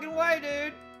long fucking way,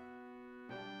 dude!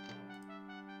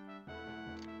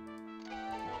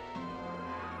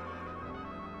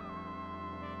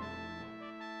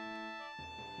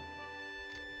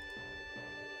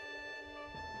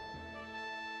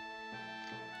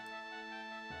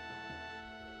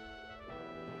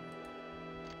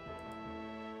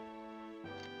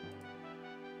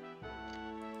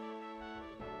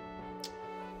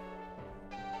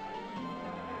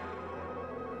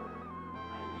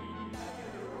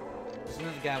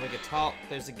 Another guy we could talk.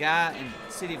 There's a guy in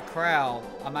City of Crow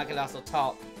I might could also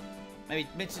talk. Maybe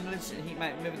mention he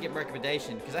might maybe get a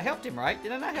recommendation. Because I helped him, right?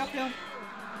 Did I not help him?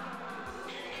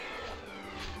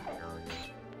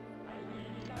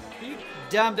 You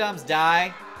dum-dums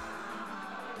die.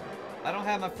 I don't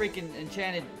have my freaking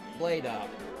enchanted blade up.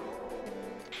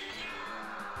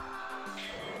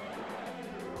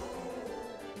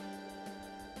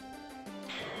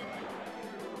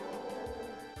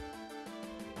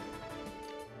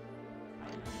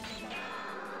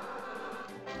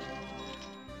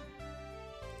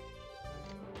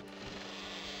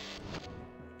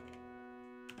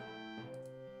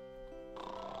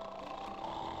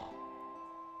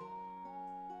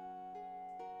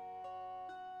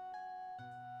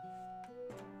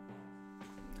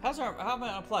 How am I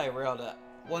gonna play? We're at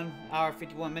 1 hour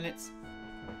 51 minutes.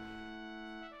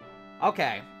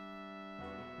 Okay,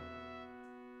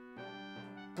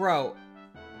 bro.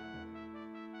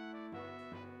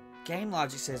 Game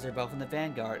logic says they're both in the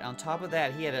vanguard. On top of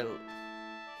that, he had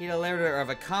a letter of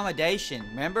accommodation.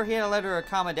 Remember, he had a letter of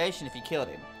accommodation if you killed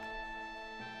him.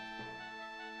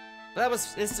 But that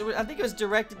was I think it was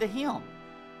directed to him.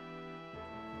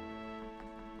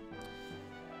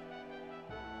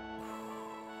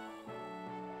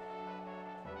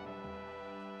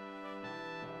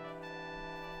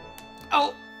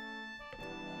 Oh!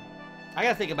 I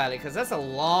gotta think about it, because that's a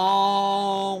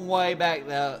long way back.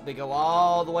 They go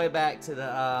all the way back to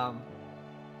the,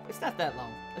 it's not that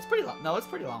long. It's pretty long. No, it's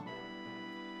pretty long.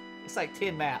 It's like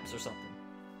 10 maps or something.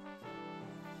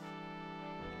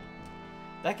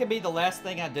 That could be the last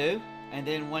thing I do, and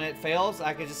then when it fails,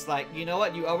 I could just like, you know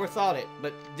what, you overthought it.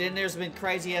 But then there's been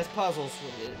crazy-ass puzzles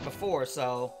before,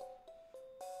 so...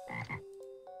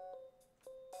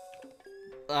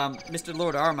 Mr.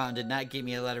 Lord Ahirman did not give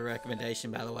me a letter of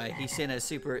recommendation, by the way. He sent a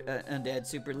super undead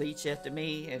super leech after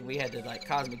me, and we had to like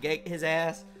cosmic gate his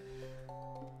ass.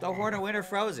 The Horn of Winter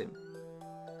froze him.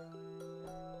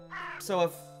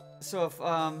 So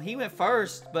if he went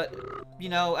first, but you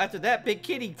know after that, Big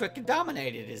Kitty fucking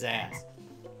dominated his ass.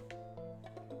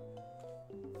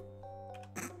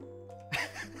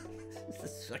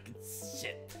 This is fucking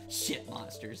shit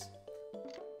monsters.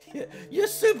 Your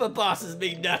super bosses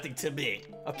mean nothing to me,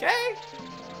 okay?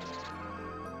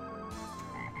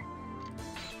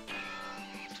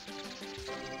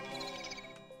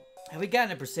 Have we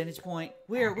gotten a percentage point?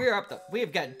 We're up we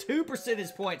have gotten 2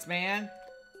 percentage points, man.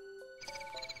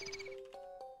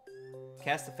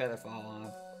 Cast the feather fall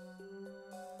on.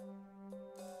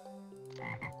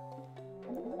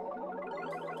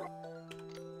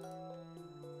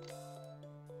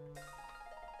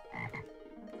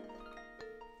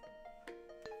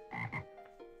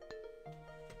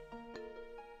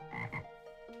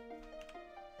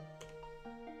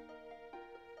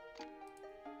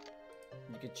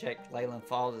 You could check Leyland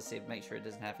Falls to see if make sure it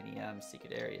doesn't have any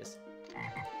secret areas.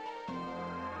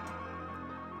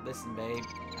 Listen, babe,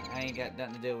 I ain't got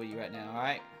nothing to do with you right now,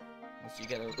 alright? Unless you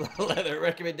got a leather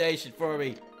recommendation for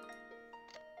me.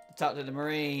 Talk to the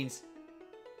Marines.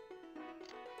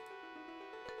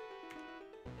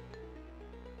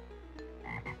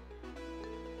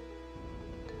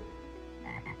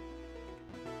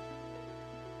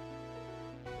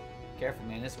 Careful,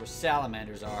 man, this is where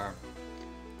salamanders are.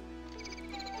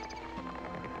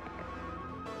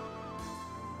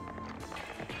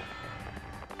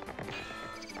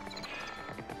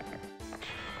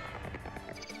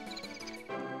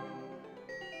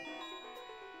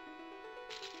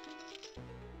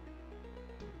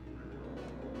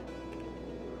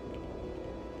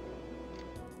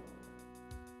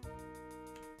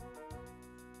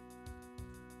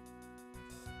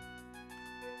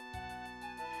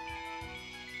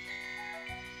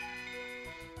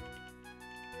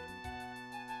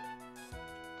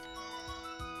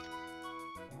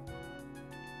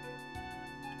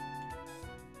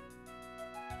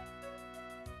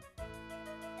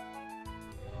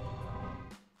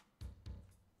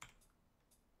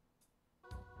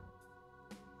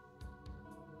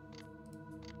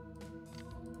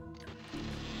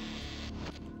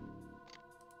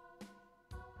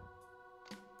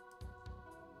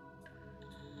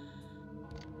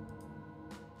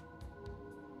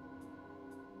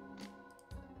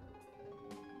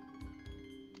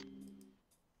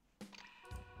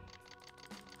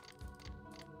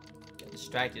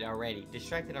 Distracted already.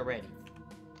 Distracted already.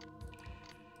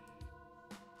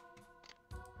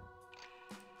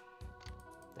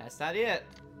 That's not it.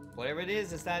 Whatever it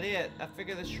is, it's not it. I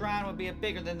figured the shrine would be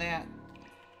bigger than that.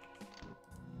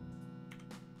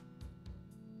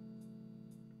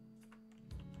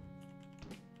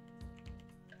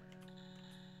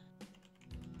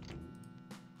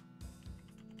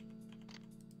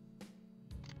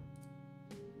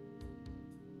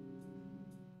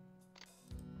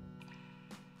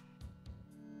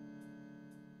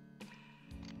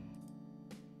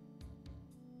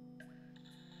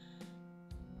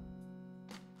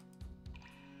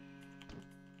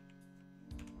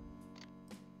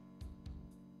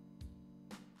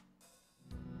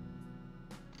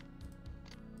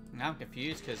 Now I'm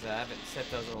confused because I haven't set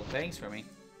those little things for me.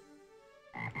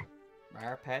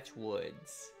 Briar Patch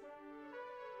Woods.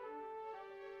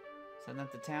 Is that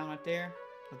not the town right there?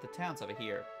 But the town's over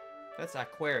here. That's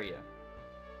Aquaria.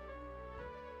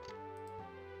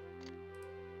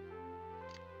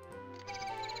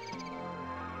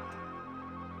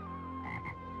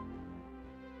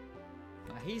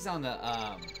 He's on the,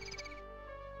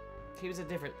 he was a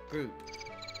different group.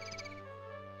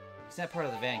 He's not part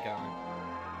of the vanguard.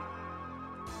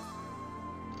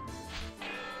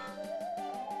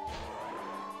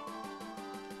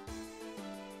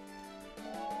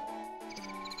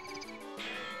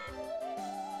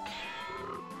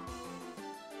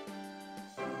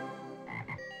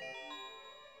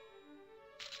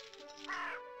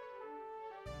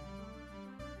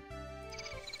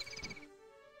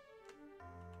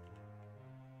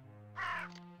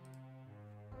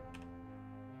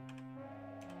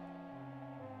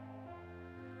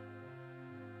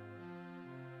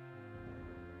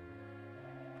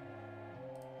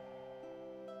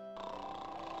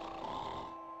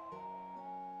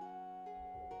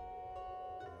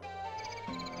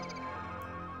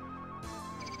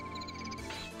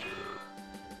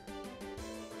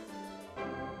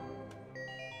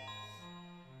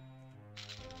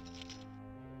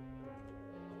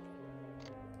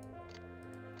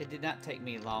 It did not take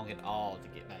me long at all to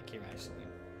get back here, actually.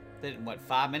 Did it in, what,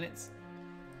 5 minutes?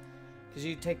 Because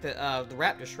you take the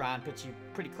Raptor Shrine, puts you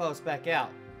pretty close back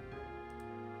out.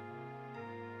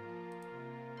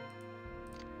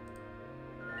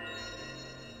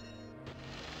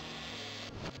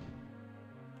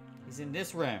 He's in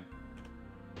this room.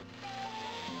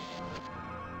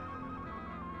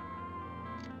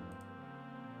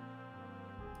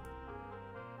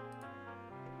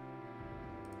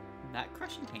 Not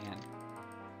crushing hand.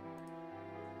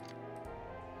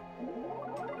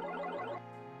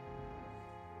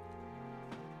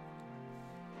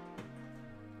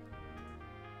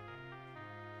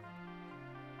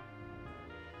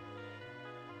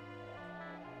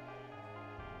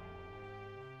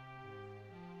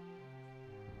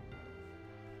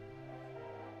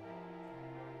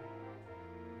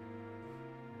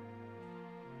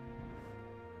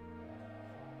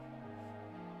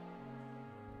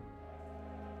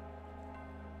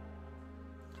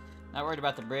 Not worried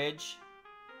about the bridge.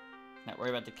 Not worried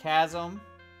about the chasm.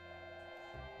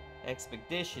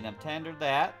 Expedition, I've tendered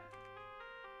that.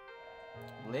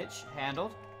 Lich,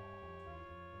 handled.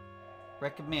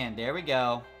 Recommend, there we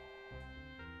go.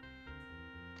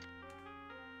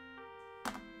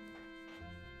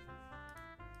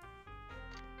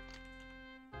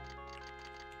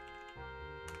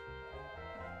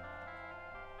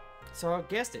 So I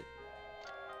guessed it.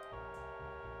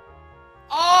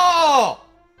 Oh!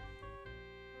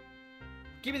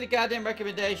 Give me the goddamn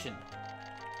recommendation.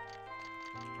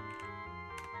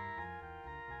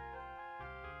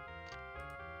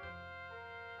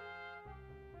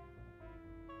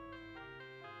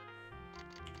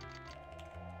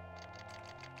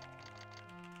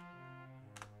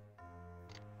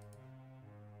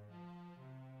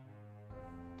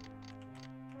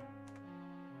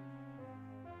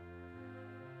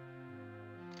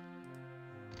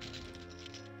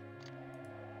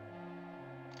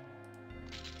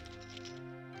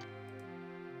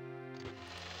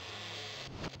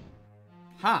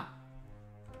 Huh.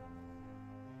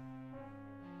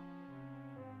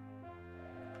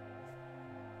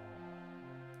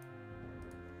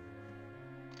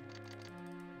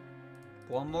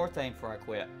 One more thing before I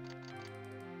quit.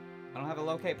 I don't have a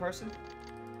locate person?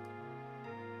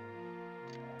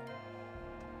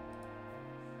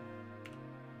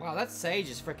 Wow, that Sage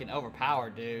is freaking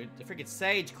overpowered, dude. The freaking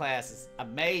Sage class is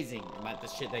amazing about the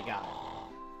shit they got.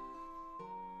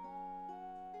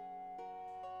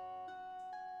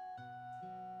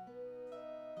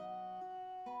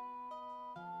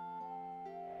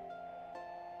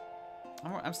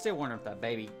 I'm still wondering if that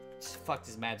baby just fucked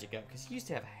his magic up, because he used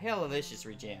to have hellilicious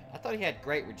regen. I thought he had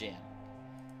great regen.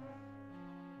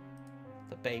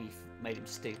 The baby made him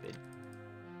stupid.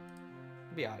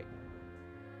 He'll be alright.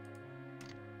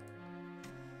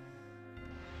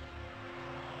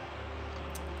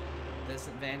 This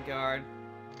is Vanguard.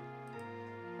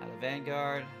 Out of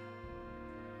Vanguard.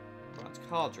 Bronze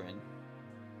Cauldron.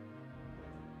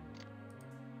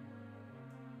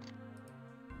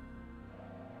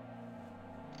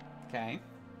 Okay.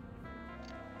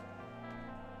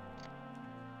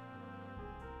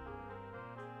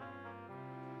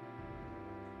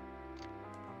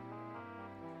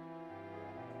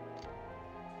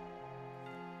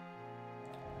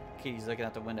 Kitty's looking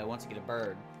out the window, wants to get a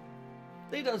bird.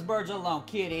 Leave those birds alone,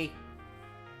 Kitty.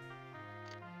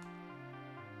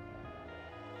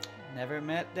 Never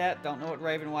met that. Don't know what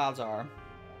Raven Wilds are.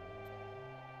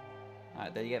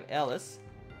 Alright, then you have Ellis.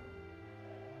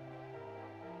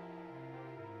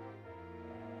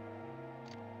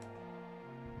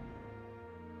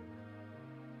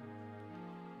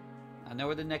 I know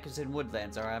where the Neckerson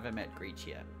Woodlands are. I haven't met Greech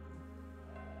yet.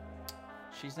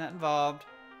 She's not involved.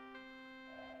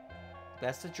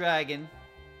 That's the dragon.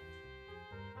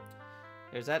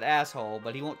 There's that asshole,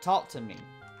 but he won't talk to me.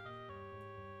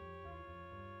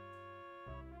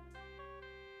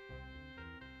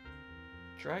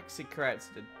 Draxicrat's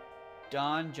the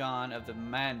Don John of the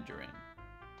Mandarin.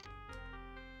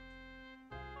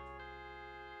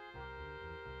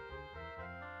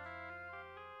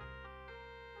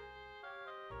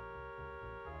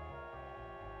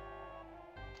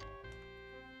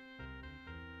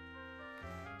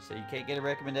 So you can't get a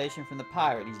recommendation from the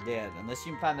pirate, he's dead. Unless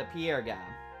you can find the Pierre guy.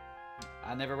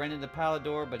 I never ran into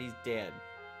Palador, but he's dead.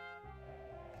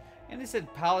 And they said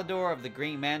Palador of the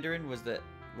Green Mandarin was the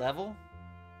level?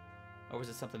 Or was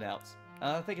it something else?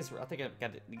 I think I've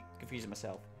got it confusing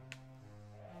myself.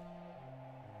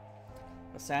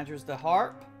 Cassandra's the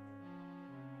harp.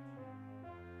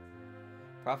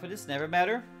 Prophetess, never met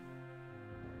her.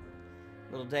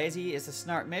 Little Daisy is a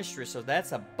snart mistress, so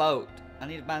that's a boat. I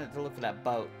need to find it to look for that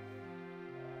boat.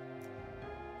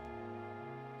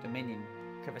 Dominion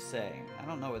Crevice. I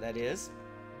don't know where that is.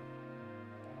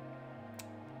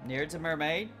 Near's a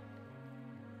mermaid.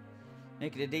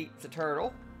 Nicky the Deep's a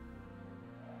turtle.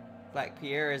 Black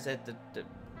Pierre is at the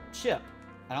ship.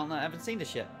 I don't know. I haven't seen the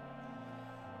ship.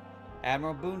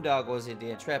 Admiral Boondog was in the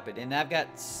Intrepid, and I've got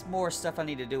more stuff I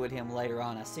need to do with him later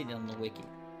on. I've seen it on the wiki.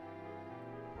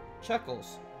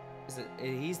 Chuckles,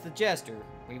 he's the jester.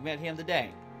 We met him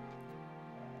today.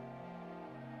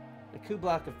 The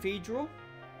Kubla Cathedral,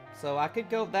 so I could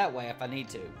go that way if I need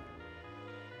to.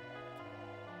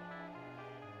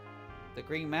 The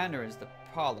Green Manor is the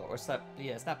parlor, or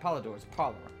yeah, it's not Polydor, it's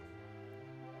parlor.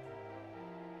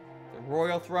 The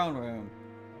Royal Throne Room,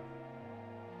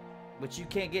 which you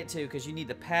can't get to because you need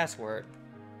the password.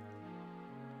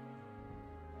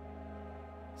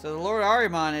 So the Lord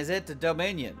Ahriman is at the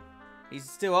Dominion. He's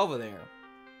still over there.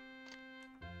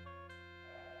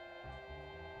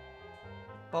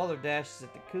 Balderdash is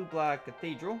at the Kubla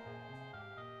Cathedral.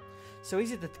 So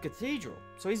he's at the cathedral.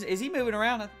 So is he moving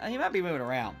around? He might be moving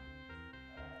around.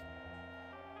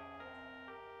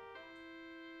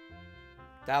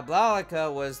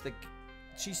 Diabolica was the...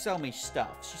 She sold me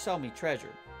stuff. She sold me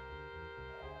treasure.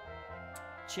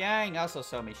 Chiang also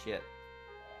sold me shit.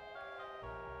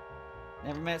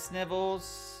 Never met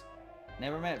Snivels.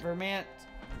 Never met Vermint.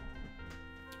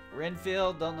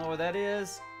 Renfield, don't know where that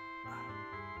is.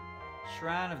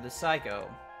 Shrine of the Psycho.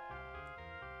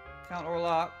 Count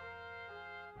Orlok.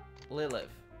 Lilith.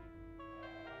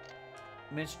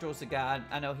 Minstrel's the god.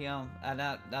 I know him.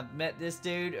 I've met this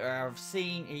dude, or I've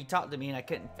seen. He talked to me, and I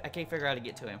can't figure out how to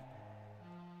get to him.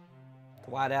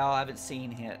 The White Owl, I haven't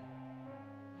seen yet.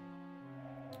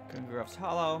 Grimgruff's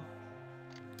Hollow.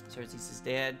 Cersei's is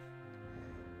dead.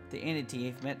 The Entity,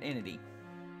 I've met Entity.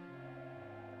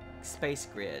 Space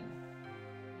Grid.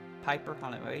 Piper,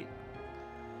 hold on, wait.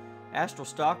 Astral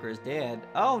Stalker is dead.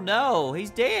 Oh no, he's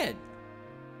dead.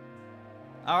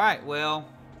 Alright, well.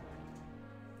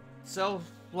 So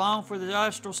long for the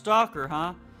Astral Stalker,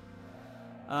 huh?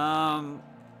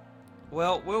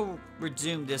 Well, we'll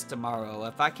resume this tomorrow.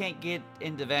 If I can't get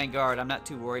into Vanguard, I'm not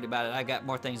too worried about it. I got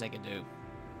more things I can do.